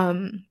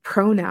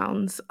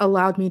pronouns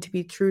allowed me to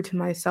be true to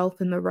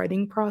myself in the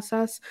writing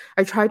process.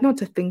 I tried not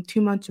to think too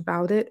much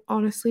about it,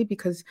 honestly,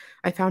 because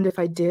I found if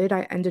I did,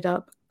 I ended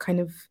up kind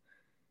of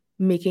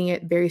making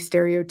it very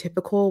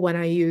stereotypical when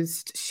I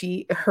used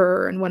she,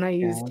 her, and when I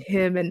used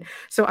him. And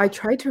so I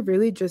tried to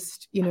really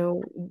just,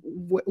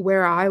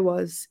 where I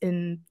was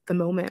in the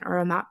moment or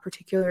on that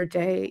particular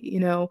day,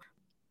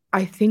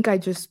 I think I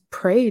just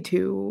pray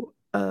to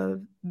a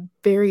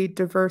very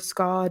diverse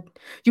God.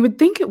 You would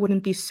think it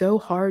wouldn't be so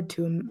hard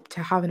to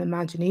have an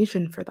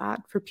imagination for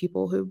that, for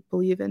people who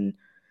believe in,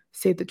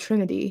 say, the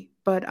Trinity.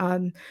 But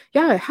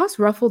it has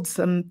ruffled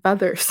some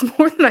feathers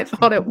more than I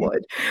thought it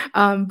would.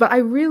 But I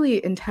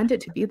really intend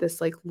it to be this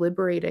like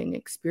liberating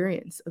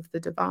experience of the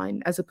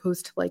divine, as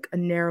opposed to like a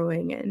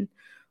narrowing in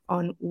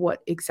on who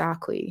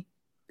exactly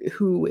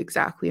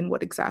and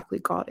what exactly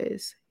God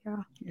is.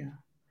 Yeah.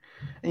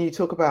 And you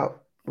talk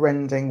about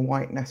rending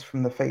whiteness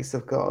from the face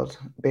of God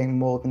being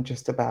more than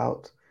just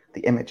about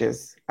the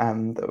images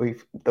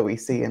that we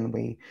see and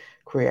we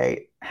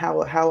create.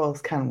 How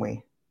else can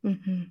we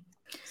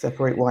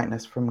separate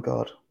whiteness from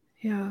God?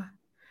 Yeah,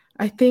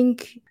 I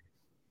think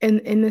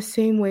in the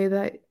same way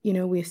that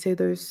we say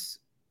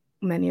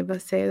many of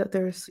us say that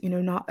there's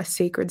not a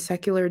sacred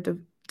secular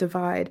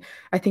divide.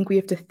 I think we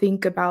have to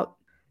think about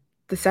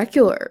the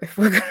secular. If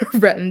we're going to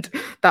rend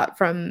that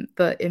from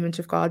the image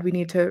of God, we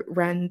need to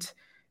rend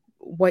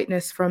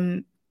whiteness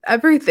from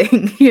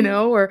everything,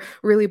 or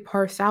really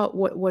parse out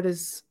what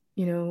is,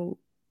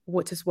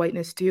 what does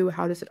whiteness do?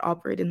 How does it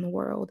operate in the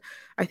world?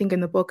 I think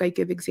in the book I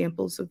give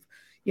examples of,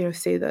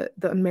 say the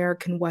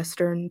American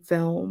Western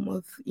film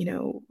of,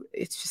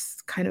 it's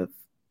just kind of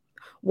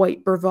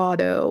white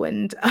bravado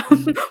and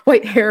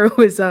white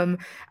heroism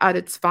at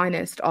its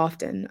finest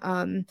often.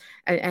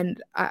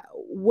 And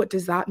what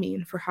does that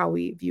mean for how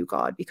we view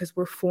God? Because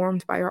we're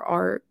formed by our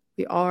art.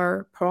 We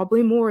are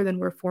probably more than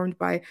we're formed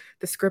by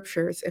the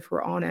scriptures, if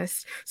we're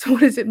honest. So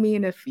what does it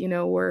mean if,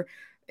 we're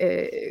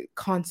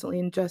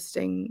constantly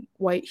ingesting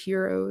white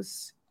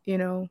heroes?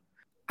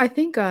 I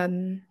think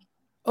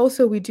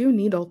also we do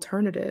need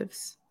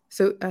alternatives.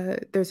 So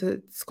there's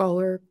a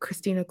scholar,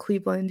 Christina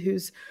Cleveland,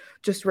 who's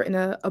just written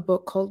a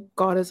book called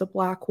God as a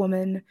Black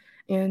Woman.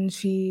 And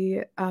she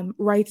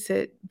writes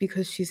it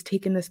because she's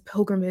taken this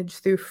pilgrimage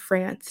through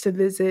France to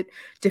visit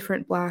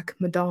different Black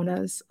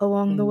Madonnas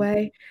along the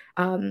way.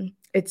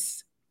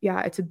 It's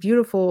a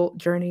beautiful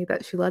journey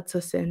that she lets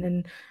us in.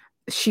 And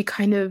she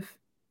kind of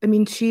I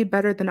mean, she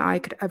better than I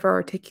could ever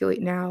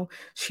articulate now.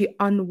 She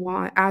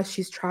as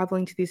she's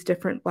traveling to these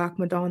different Black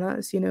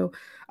Madonnas,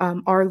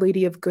 Our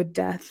Lady of Good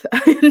Death,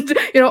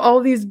 and all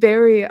these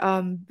very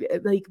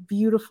like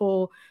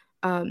beautiful,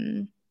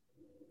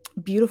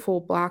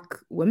 beautiful Black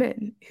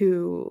women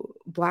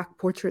Black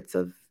portraits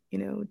of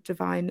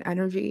divine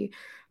energy.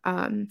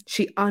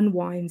 She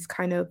unwinds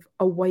kind of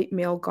a white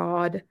male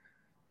god,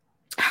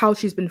 how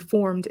she's been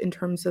formed in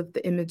terms of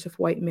the image of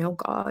white male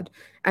god,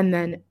 and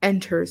then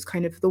enters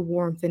kind of the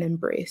warmth and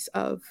embrace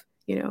of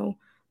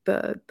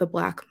the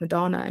Black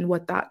Madonna, and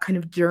what that kind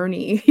of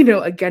journey,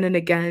 again and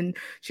again,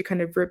 she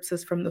kind of rips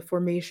us from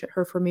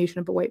her formation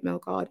of a white male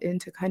god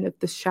into kind of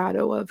the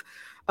shadow of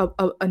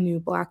a new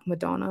Black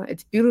Madonna.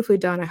 It's beautifully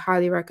done. I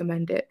highly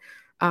recommend it.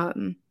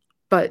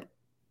 But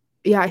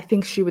yeah, I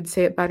think she would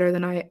say it better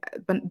than I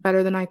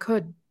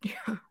could.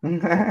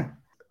 Yeah.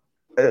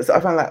 So I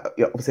find that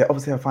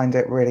obviously I find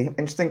it really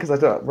interesting because I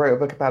wrote a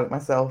book about it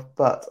myself.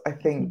 But I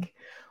think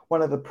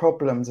one of the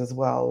problems as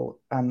well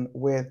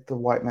with the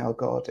white male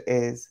god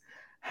is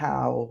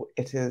how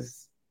it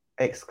is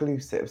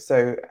exclusive.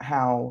 So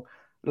how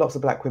lots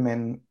of Black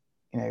women,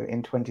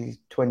 in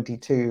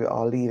 2022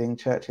 are leaving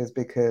churches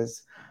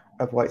because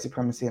of white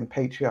supremacy and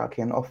patriarchy,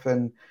 and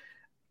often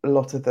a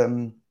lot of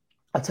them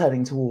are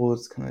turning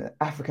towards kind of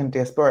African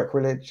diasporic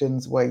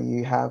religions where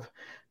you have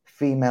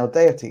female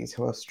deities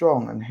who are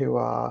strong and who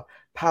are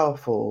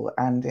powerful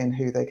and in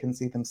who they can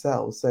see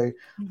themselves. So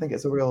I think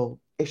it's a real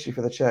issue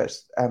for the church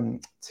to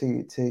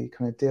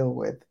kind of deal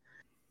with.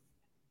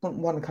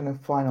 One kind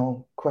of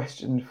final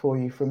question for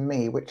you from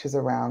me, which is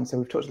around, so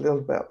we've talked a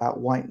little bit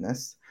about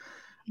whiteness.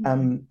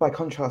 By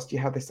contrast, you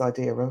have this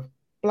idea of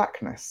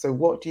Blackness. So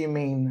what do you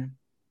mean?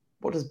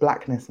 What does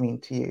Blackness mean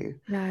to you?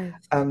 Yes.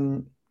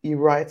 You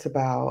write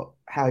about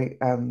how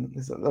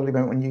there's a lovely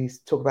moment when you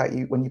talk about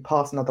when you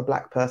pass another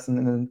Black person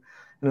in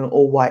an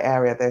all-white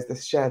area, there's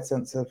this shared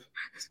sense of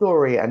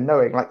story and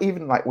knowing, like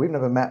even like we've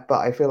never met, but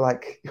I feel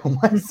like you're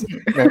my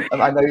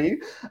and I know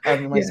you,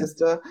 you're my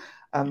sister.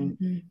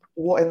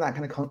 What in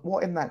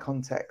that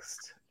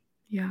context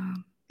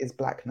is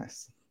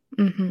Blackness?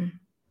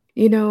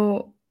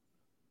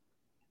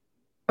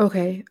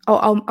 Okay,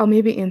 I'll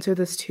maybe answer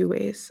this two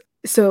ways.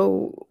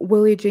 So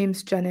Willie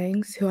James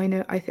Jennings, who I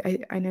know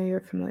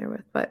you're familiar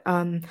with, but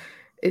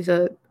is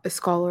a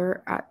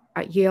scholar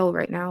at Yale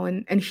right now,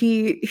 and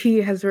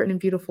he has written a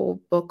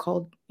beautiful book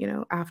called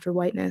After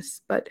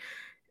Whiteness, but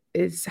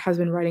has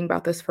been writing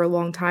about this for a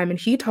long time, and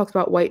he talks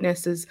about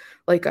whiteness as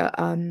like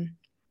a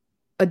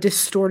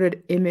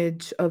distorted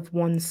image of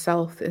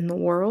oneself in the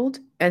world,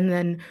 and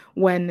then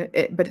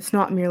but it's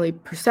not merely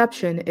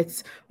perception,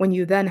 it's when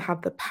you then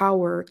have the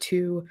power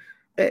to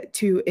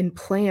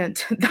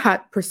implant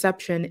that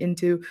perception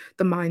into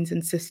the minds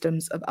and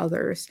systems of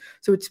others.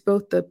 So it's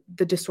both the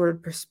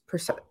distorted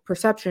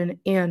perception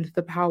and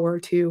the power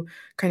to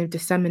kind of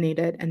disseminate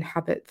it and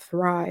have it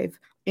thrive.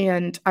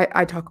 And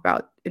I talk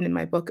about in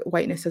my book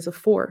whiteness as a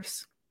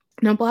force.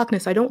 Now,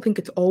 Blackness, I don't think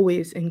it's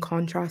always in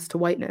contrast to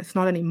whiteness,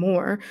 not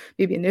anymore,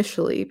 maybe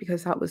initially,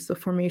 because that was the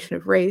formation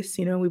of race.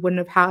 We wouldn't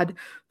have had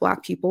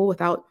Black people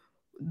without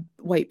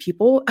white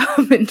people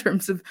in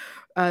terms of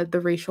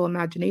the racial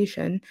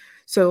imagination.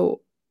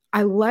 So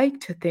I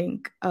like to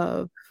think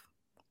of,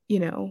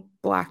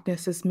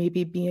 Blackness as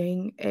maybe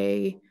being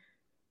a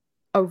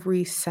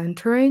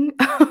recentering,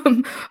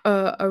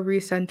 a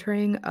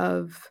recentering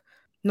of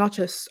not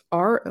just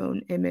our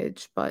own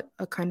image, but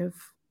a kind of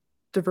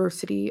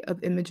diversity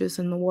of images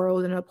in the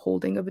world and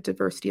upholding of a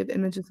diversity of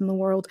images in the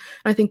world.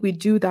 And I think we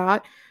do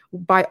that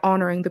by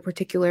honoring the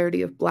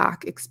particularity of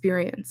Black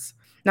experience.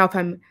 Now, if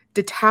I'm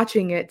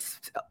detaching it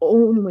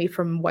only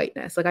from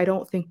whiteness, like I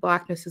don't think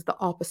Blackness is the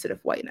opposite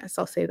of whiteness.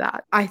 I'll say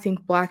that. I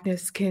think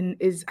Blackness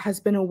has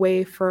been a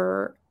way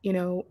for,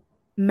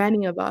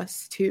 many of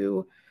us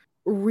to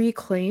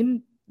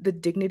reclaim the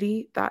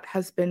dignity that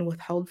has been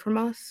withheld from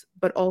us,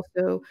 but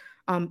also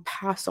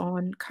pass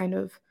on kind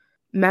of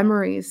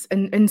memories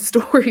and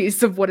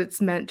stories of what it's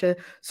meant to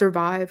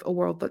survive a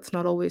world that's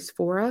not always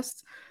for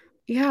us.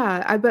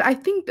 Yeah, but I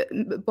think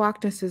that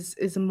Blackness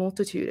is a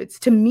multitude.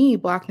 To me,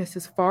 Blackness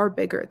is far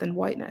bigger than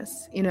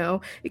whiteness.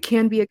 It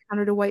can be a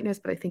counter to whiteness,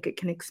 but I think it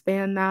can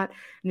expand that.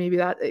 Maybe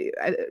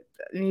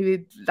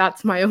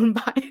that's my own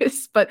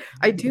bias, but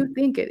I do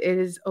think it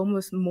is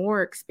almost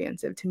more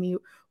expansive. To me,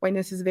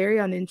 whiteness is very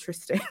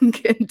uninteresting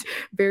and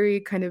very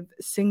kind of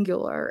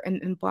singular,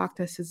 and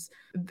Blackness is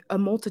a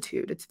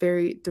multitude. It's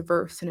very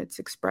diverse in its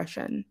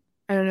expression.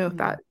 I don't know if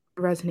that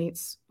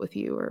resonates with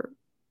you or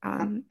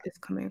is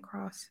coming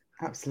across.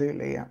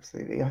 Absolutely. I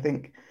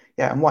think,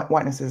 and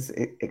whiteness is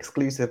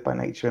exclusive by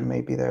nature, and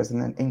maybe there's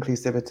an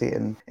inclusivity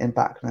in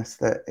Blackness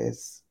that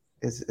is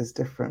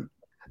different.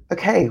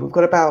 Okay, we've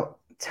got about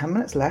 10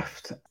 minutes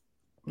left.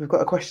 We've got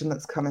a question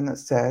that's come in that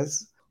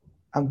says,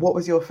 what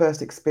was your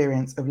first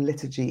experience of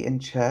liturgy in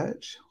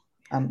church?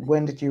 And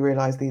when did you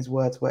realize these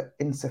words were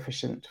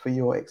insufficient for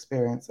your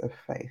experience of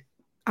faith?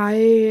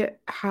 After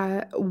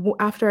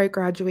I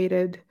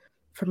graduated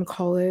from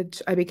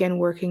college, I began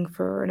working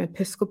for an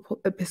Episcopal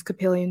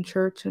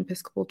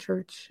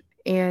church,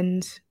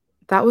 And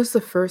that was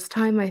the first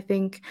time I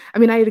think, I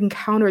mean, I had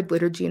encountered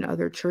liturgy in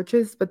other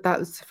churches, but that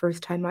was the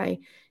first time I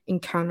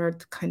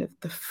encountered kind of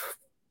the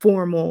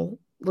formal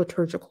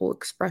liturgical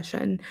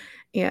expression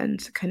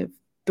and kind of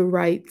the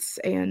rites.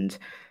 And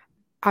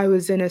I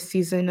was in a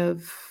season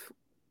of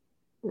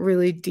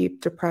really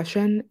deep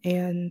depression,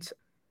 and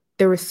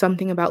there was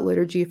something about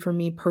liturgy for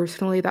me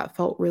personally that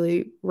felt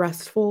really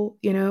restful.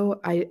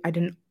 I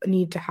didn't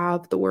need to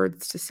have the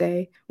words to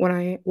say when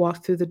I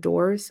walked through the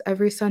doors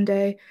every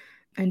Sunday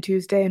and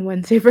Tuesday and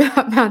Wednesday for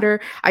that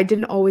matter. I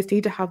didn't always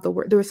need to have the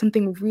word. There was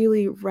something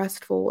really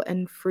restful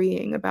and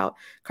freeing about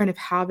kind of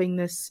having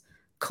this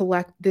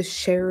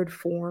shared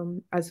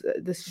form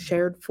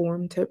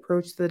to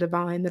approach the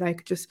divine that I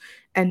could just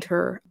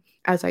enter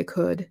as I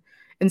could.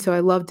 And so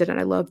I loved it, and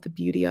I loved the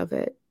beauty of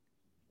it.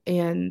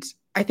 And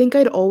I think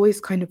I'd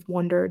always kind of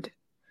wondered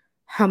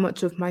how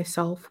much of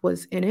myself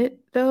was in it,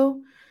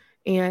 though.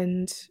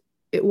 And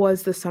it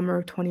was the summer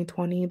of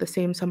 2020, the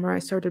same summer I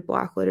started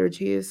Black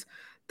Liturgies,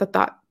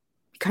 that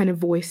kind of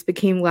voice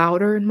became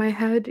louder in my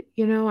head.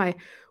 I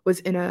was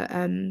in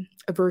a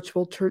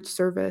virtual church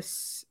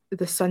service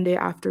the Sunday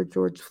after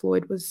George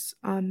Floyd was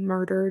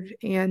murdered.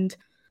 And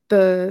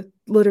the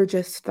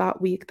liturgist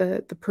that week,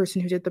 the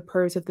person who did the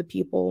prayers of the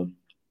people,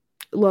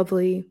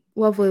 lovely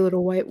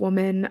little white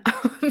woman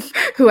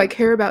who I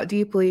care about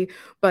deeply,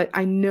 but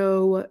I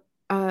knew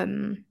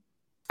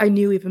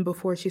even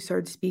before she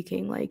started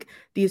speaking, like,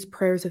 these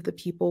prayers of the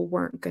people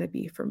weren't going to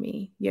be for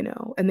me,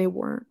 and they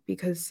weren't,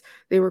 because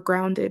they were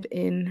grounded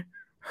in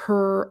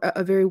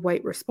a very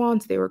white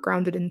response. They were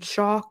grounded in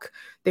shock.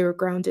 They were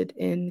grounded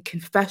in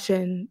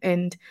confession.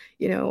 And,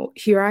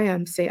 here I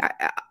am saying,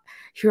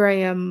 here I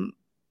am.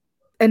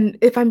 And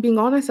if I'm being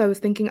honest, I was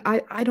thinking,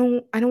 I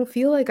don't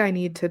feel like I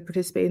need to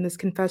participate in this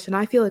confession.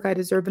 I feel like I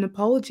deserve an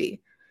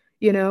apology,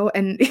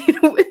 and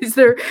is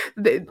there,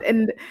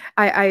 and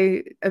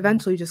I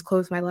eventually just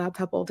closed my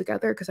laptop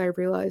altogether, because I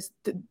realized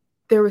that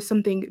there was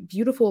something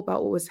beautiful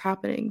about what was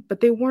happening,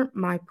 but they weren't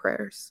my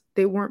prayers.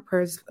 They weren't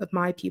prayers of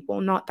my people,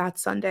 not that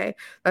Sunday.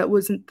 That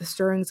wasn't the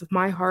stirrings of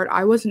my heart.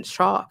 I wasn't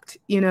shocked,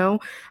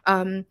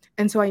 and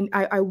so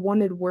I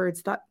wanted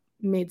words that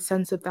made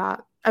sense of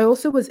that. I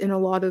also was in a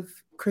lot of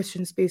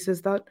Christian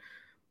spaces that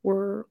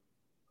were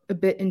a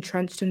bit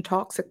entrenched in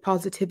toxic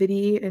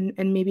positivity,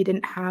 and maybe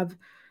didn't have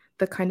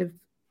the kind of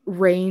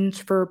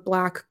range for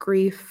Black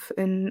grief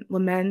and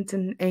lament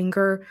and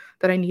anger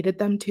that I needed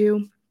them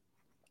to.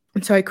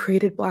 And so I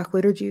created Black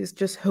Liturgies,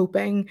 just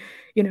hoping,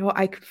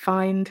 I could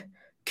find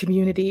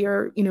community,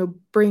 or,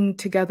 bring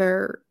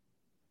together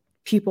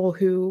people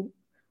who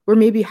were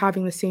maybe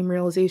having the same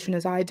realization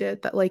as I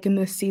did, that, like, in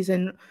this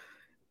season,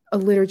 a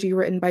liturgy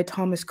written by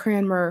Thomas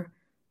Cranmer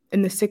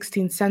in the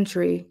 16th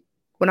century,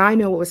 when I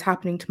know what was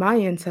happening to my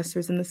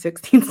ancestors in the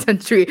 16th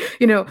century,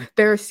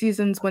 there are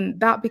seasons when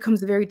that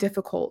becomes very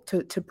difficult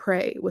to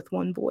pray with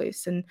one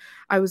voice. And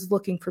I was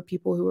looking for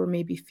people who were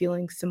maybe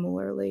feeling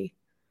similarly.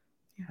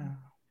 Yeah.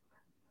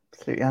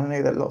 Absolutely. I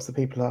know that lots of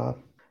people are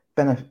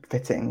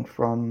benefiting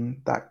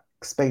from that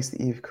space that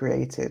you've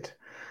created.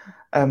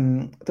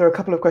 There are a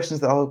couple of questions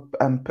that I'll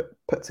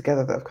put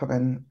together that have come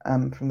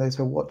in from those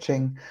who are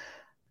watching.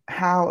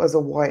 How, as a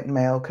white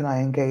male, can I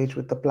engage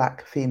with the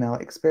Black female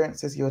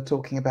experiences you're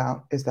talking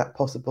about? Is that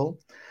possible?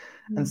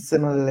 Mm-hmm. And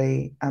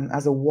similarly,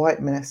 as a white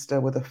minister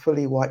with a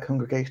fully white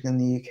congregation in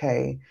the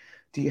UK,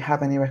 do you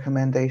have any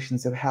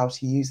recommendations of how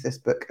to use this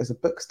book as a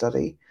book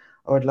study?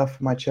 Or I'd love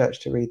for my church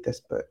to read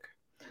this book.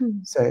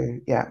 So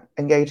yeah,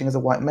 engaging as a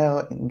white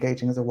male,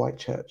 engaging as a white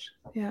church.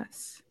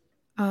 Yes.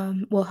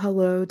 Well,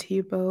 hello to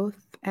you both.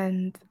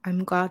 And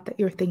I'm glad that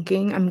you're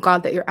thinking. I'm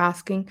glad that you're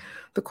asking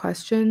the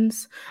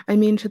questions. I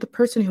mean, to the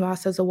person who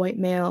asked as a white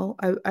male,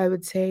 I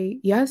would say,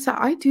 yes,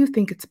 I do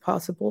think it's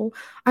possible.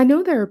 I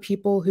know there are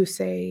people who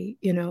say,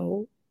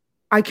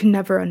 I can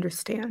never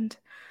understand.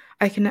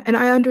 And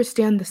I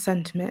understand the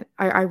sentiment.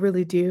 I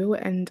really do.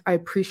 And I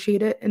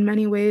appreciate it in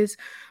many ways.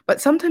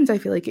 But sometimes I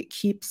feel like it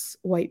keeps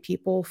white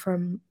people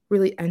from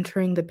really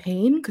entering the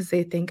pain, because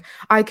they think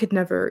I could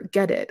never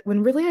get it.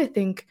 When really, I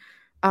think,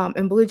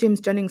 and Billy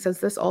James Jennings says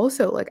this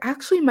also, like,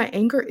 actually my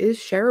anger is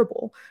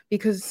shareable,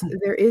 because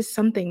there is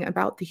something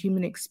about the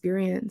human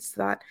experience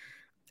that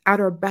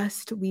at our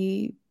best,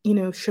 we,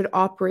 should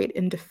operate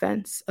in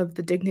defense of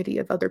the dignity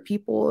of other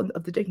people and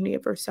of the dignity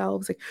of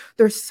ourselves. Like,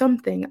 there's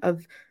something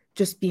of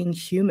just being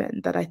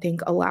human that I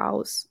think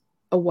allows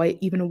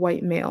even a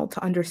white male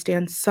to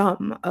understand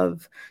some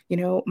of,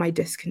 my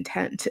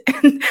discontent.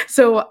 And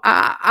so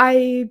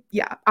I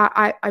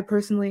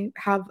personally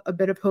have a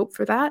bit of hope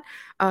for that.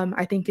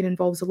 I think it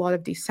involves a lot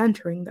of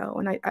decentering, though.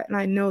 And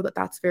I know that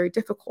that's very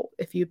difficult.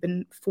 If you've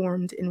been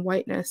formed in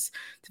whiteness,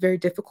 it's very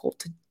difficult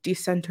to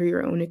decenter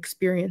your own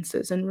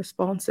experiences and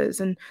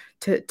responses, and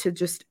to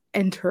just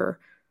enter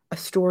a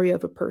story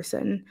of a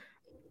person,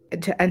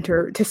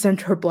 to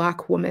center a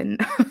Black woman.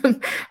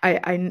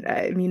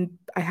 I mean,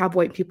 I have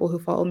white people who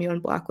follow me on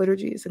Black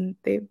liturgies, and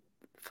they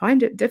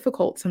find it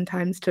difficult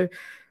sometimes to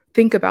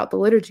think about the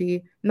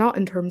liturgy, not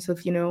in terms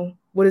of,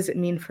 what does it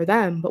mean for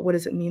them, but what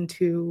does it mean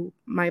to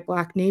my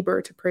Black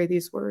neighbor to pray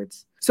these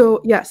words.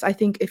 So yes, I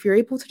think if you're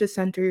able to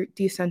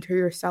decenter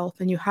yourself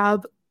and you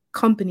have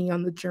company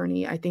on the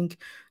journey, I think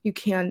you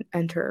can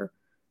enter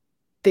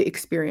the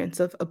experience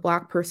of a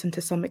Black person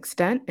to some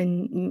extent.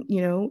 And,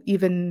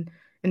 even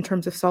in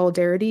terms of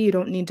solidarity, you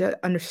don't need to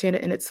understand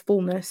it in its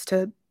fullness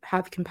to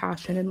have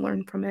compassion and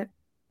learn from it.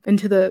 And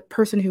to the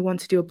person who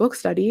wants to do a book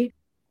study,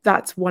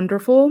 that's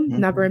wonderful.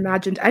 Never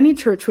imagined any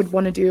church would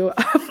want to do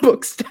a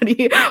book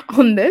study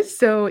on this.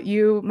 So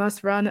you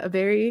must run a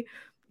very,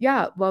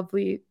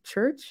 lovely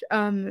church.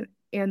 And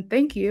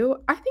thank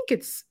you. I think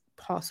it's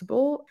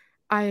possible.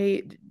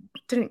 I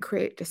didn't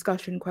create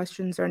discussion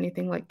questions or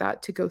anything like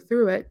that to go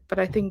through it, but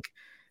I think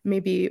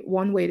maybe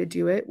one way to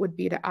do it would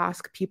be to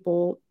ask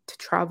people to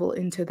travel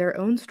into their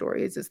own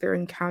stories as they're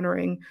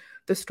encountering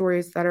the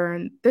stories that are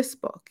in this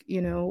book.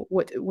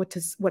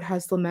 What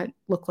has lament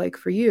look like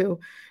for you?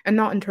 And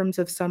not in terms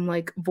of some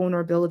like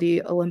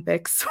vulnerability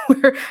Olympics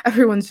where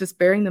everyone's just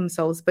bearing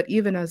themselves, but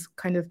even as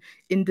kind of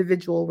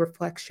individual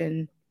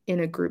reflection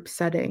in a group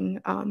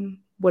setting.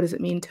 What does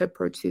it mean to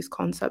approach these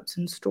concepts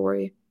in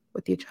story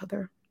with each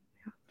other?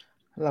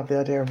 I love the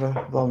idea of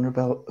a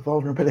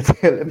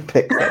vulnerability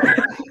Olympics.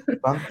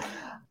 Fun.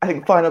 I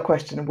think final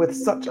question, with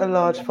such a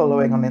large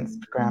following on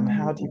Instagram,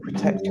 how do you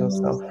protect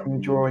yourself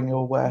from drawing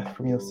your worth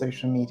from your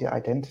social media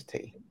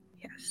identity?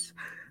 Yes.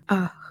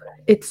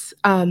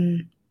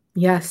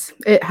 Yes,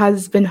 it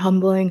has been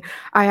humbling.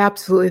 I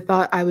absolutely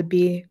thought I would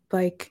be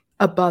like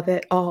above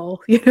it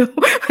all. When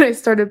I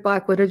started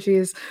Black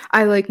Liturgies,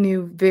 I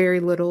knew very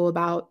little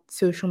about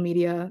social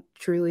media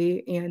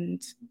truly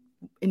and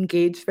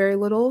engaged very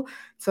little.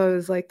 So I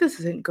was like, this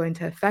isn't going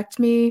to affect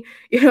me.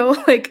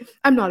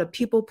 I'm not a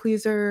people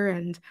pleaser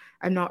and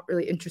I'm not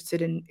really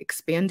interested in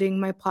expanding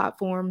my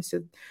platform.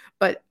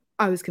 But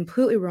I was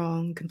completely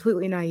wrong,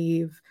 completely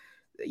naive.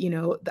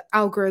 The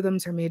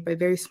algorithms are made by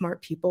very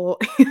smart people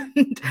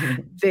and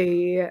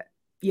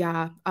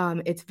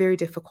it's very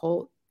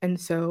difficult. And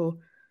so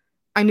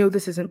I know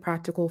this isn't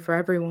practical for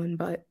everyone,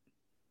 but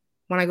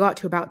when I got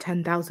to about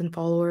 10,000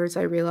 followers,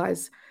 I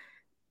realized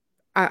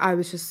I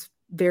was just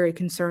very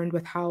concerned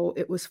with how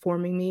it was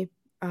forming me,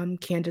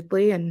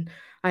 candidly. And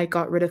I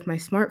got rid of my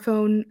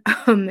smartphone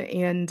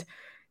and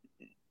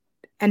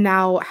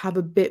now have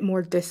a bit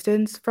more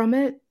distance from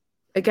it.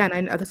 Again,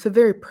 I know that's a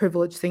very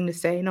privileged thing to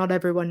say. Not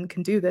everyone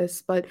can do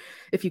this, but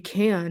if you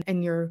can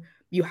and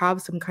you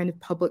have some kind of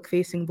public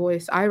facing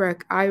voice, I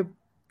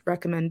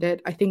recommend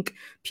it. I think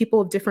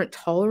people have different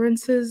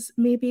tolerances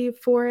maybe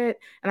for it.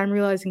 And I'm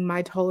realizing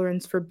my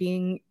tolerance for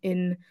being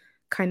in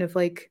kind of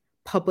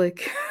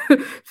public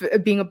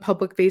being a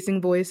public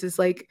facing voice is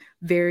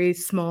very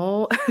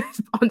small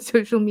on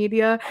social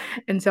media.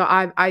 And so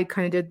I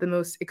kind of did the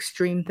most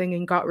extreme thing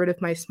and got rid of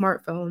my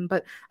smartphone.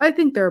 But I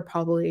think there are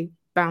probably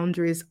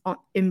boundaries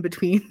in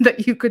between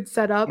that you could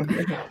set up.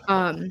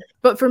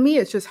 But for me,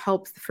 it just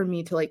helps for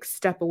me to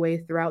step away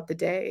throughout the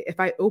day. If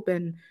I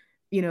open,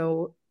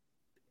 the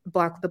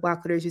Black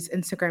Liturgy's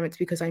Instagram, it's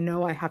because I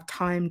know I have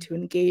time to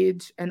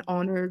engage and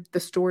honor the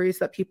stories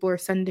that people are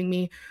sending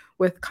me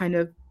with kind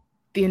of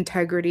the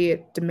integrity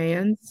it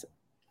demands.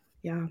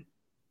 Yeah,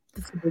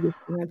 that's the biggest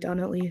thing I've done,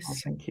 at least. Oh,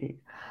 thank you.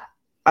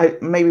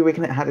 Maybe we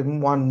can add in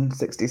one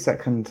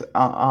 60-second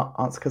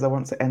answer, because I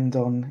want to end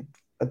on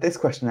this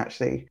question,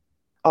 actually.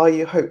 Are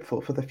you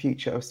hopeful for the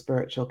future of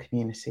spiritual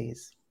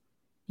communities?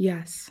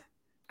 Yes,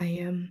 I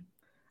am.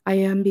 I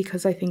am,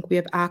 because I think we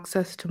have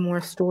access to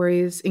more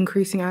stories,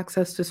 increasing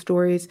access to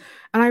stories.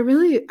 And I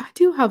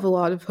do have a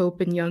lot of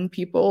hope in young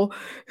people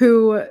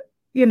who,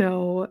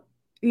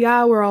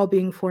 we're all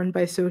being formed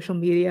by social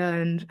media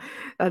and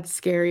that's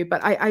scary.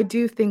 But I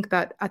do think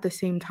that at the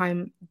same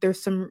time,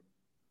 there's some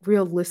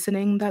real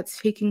listening that's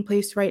taking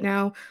place right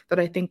now that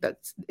I think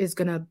that is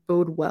going to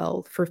bode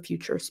well for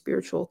future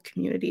spiritual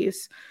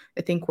communities.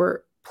 I think we're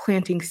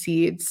planting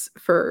seeds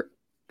for,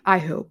 I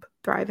hope,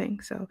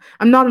 thriving. So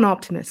I'm not an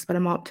optimist, but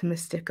I'm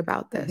optimistic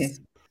about this.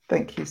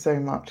 Thank you so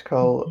much,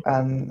 Cole.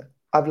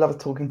 I've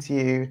loved talking to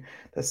you.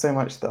 There's so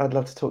much that I'd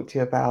love to talk to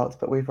you about,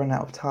 but we've run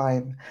out of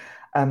time.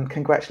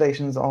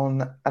 Congratulations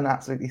on an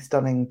absolutely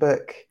stunning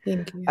book.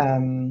 Thank you.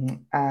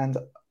 And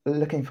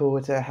looking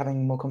forward to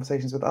having more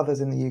conversations with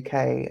others in the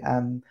UK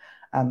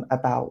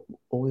about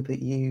all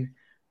that you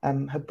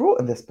have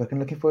brought in this book,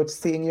 and looking forward to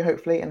seeing you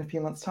hopefully in a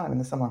few months' time in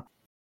the summer.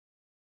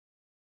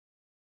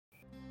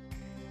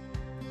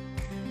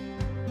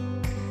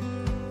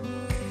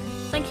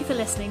 Thank you for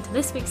listening to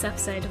this week's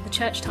episode of the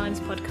Church Times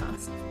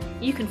podcast.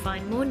 You can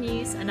find more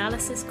news,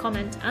 analysis,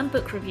 comment and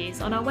book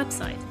reviews on our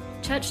website,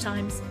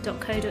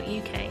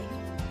 churchtimes.co.uk.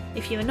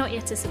 If you are not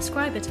yet a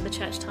subscriber to the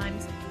Church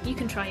Times, you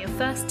can try your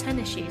first 10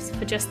 issues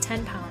for just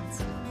 £10.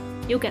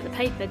 You'll get the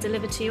paper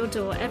delivered to your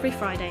door every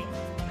Friday,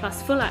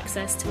 plus full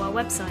access to our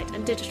website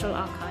and digital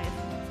archive.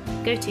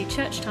 Go to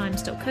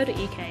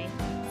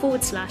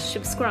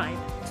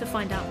churchtimes.co.uk/subscribe to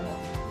find out more.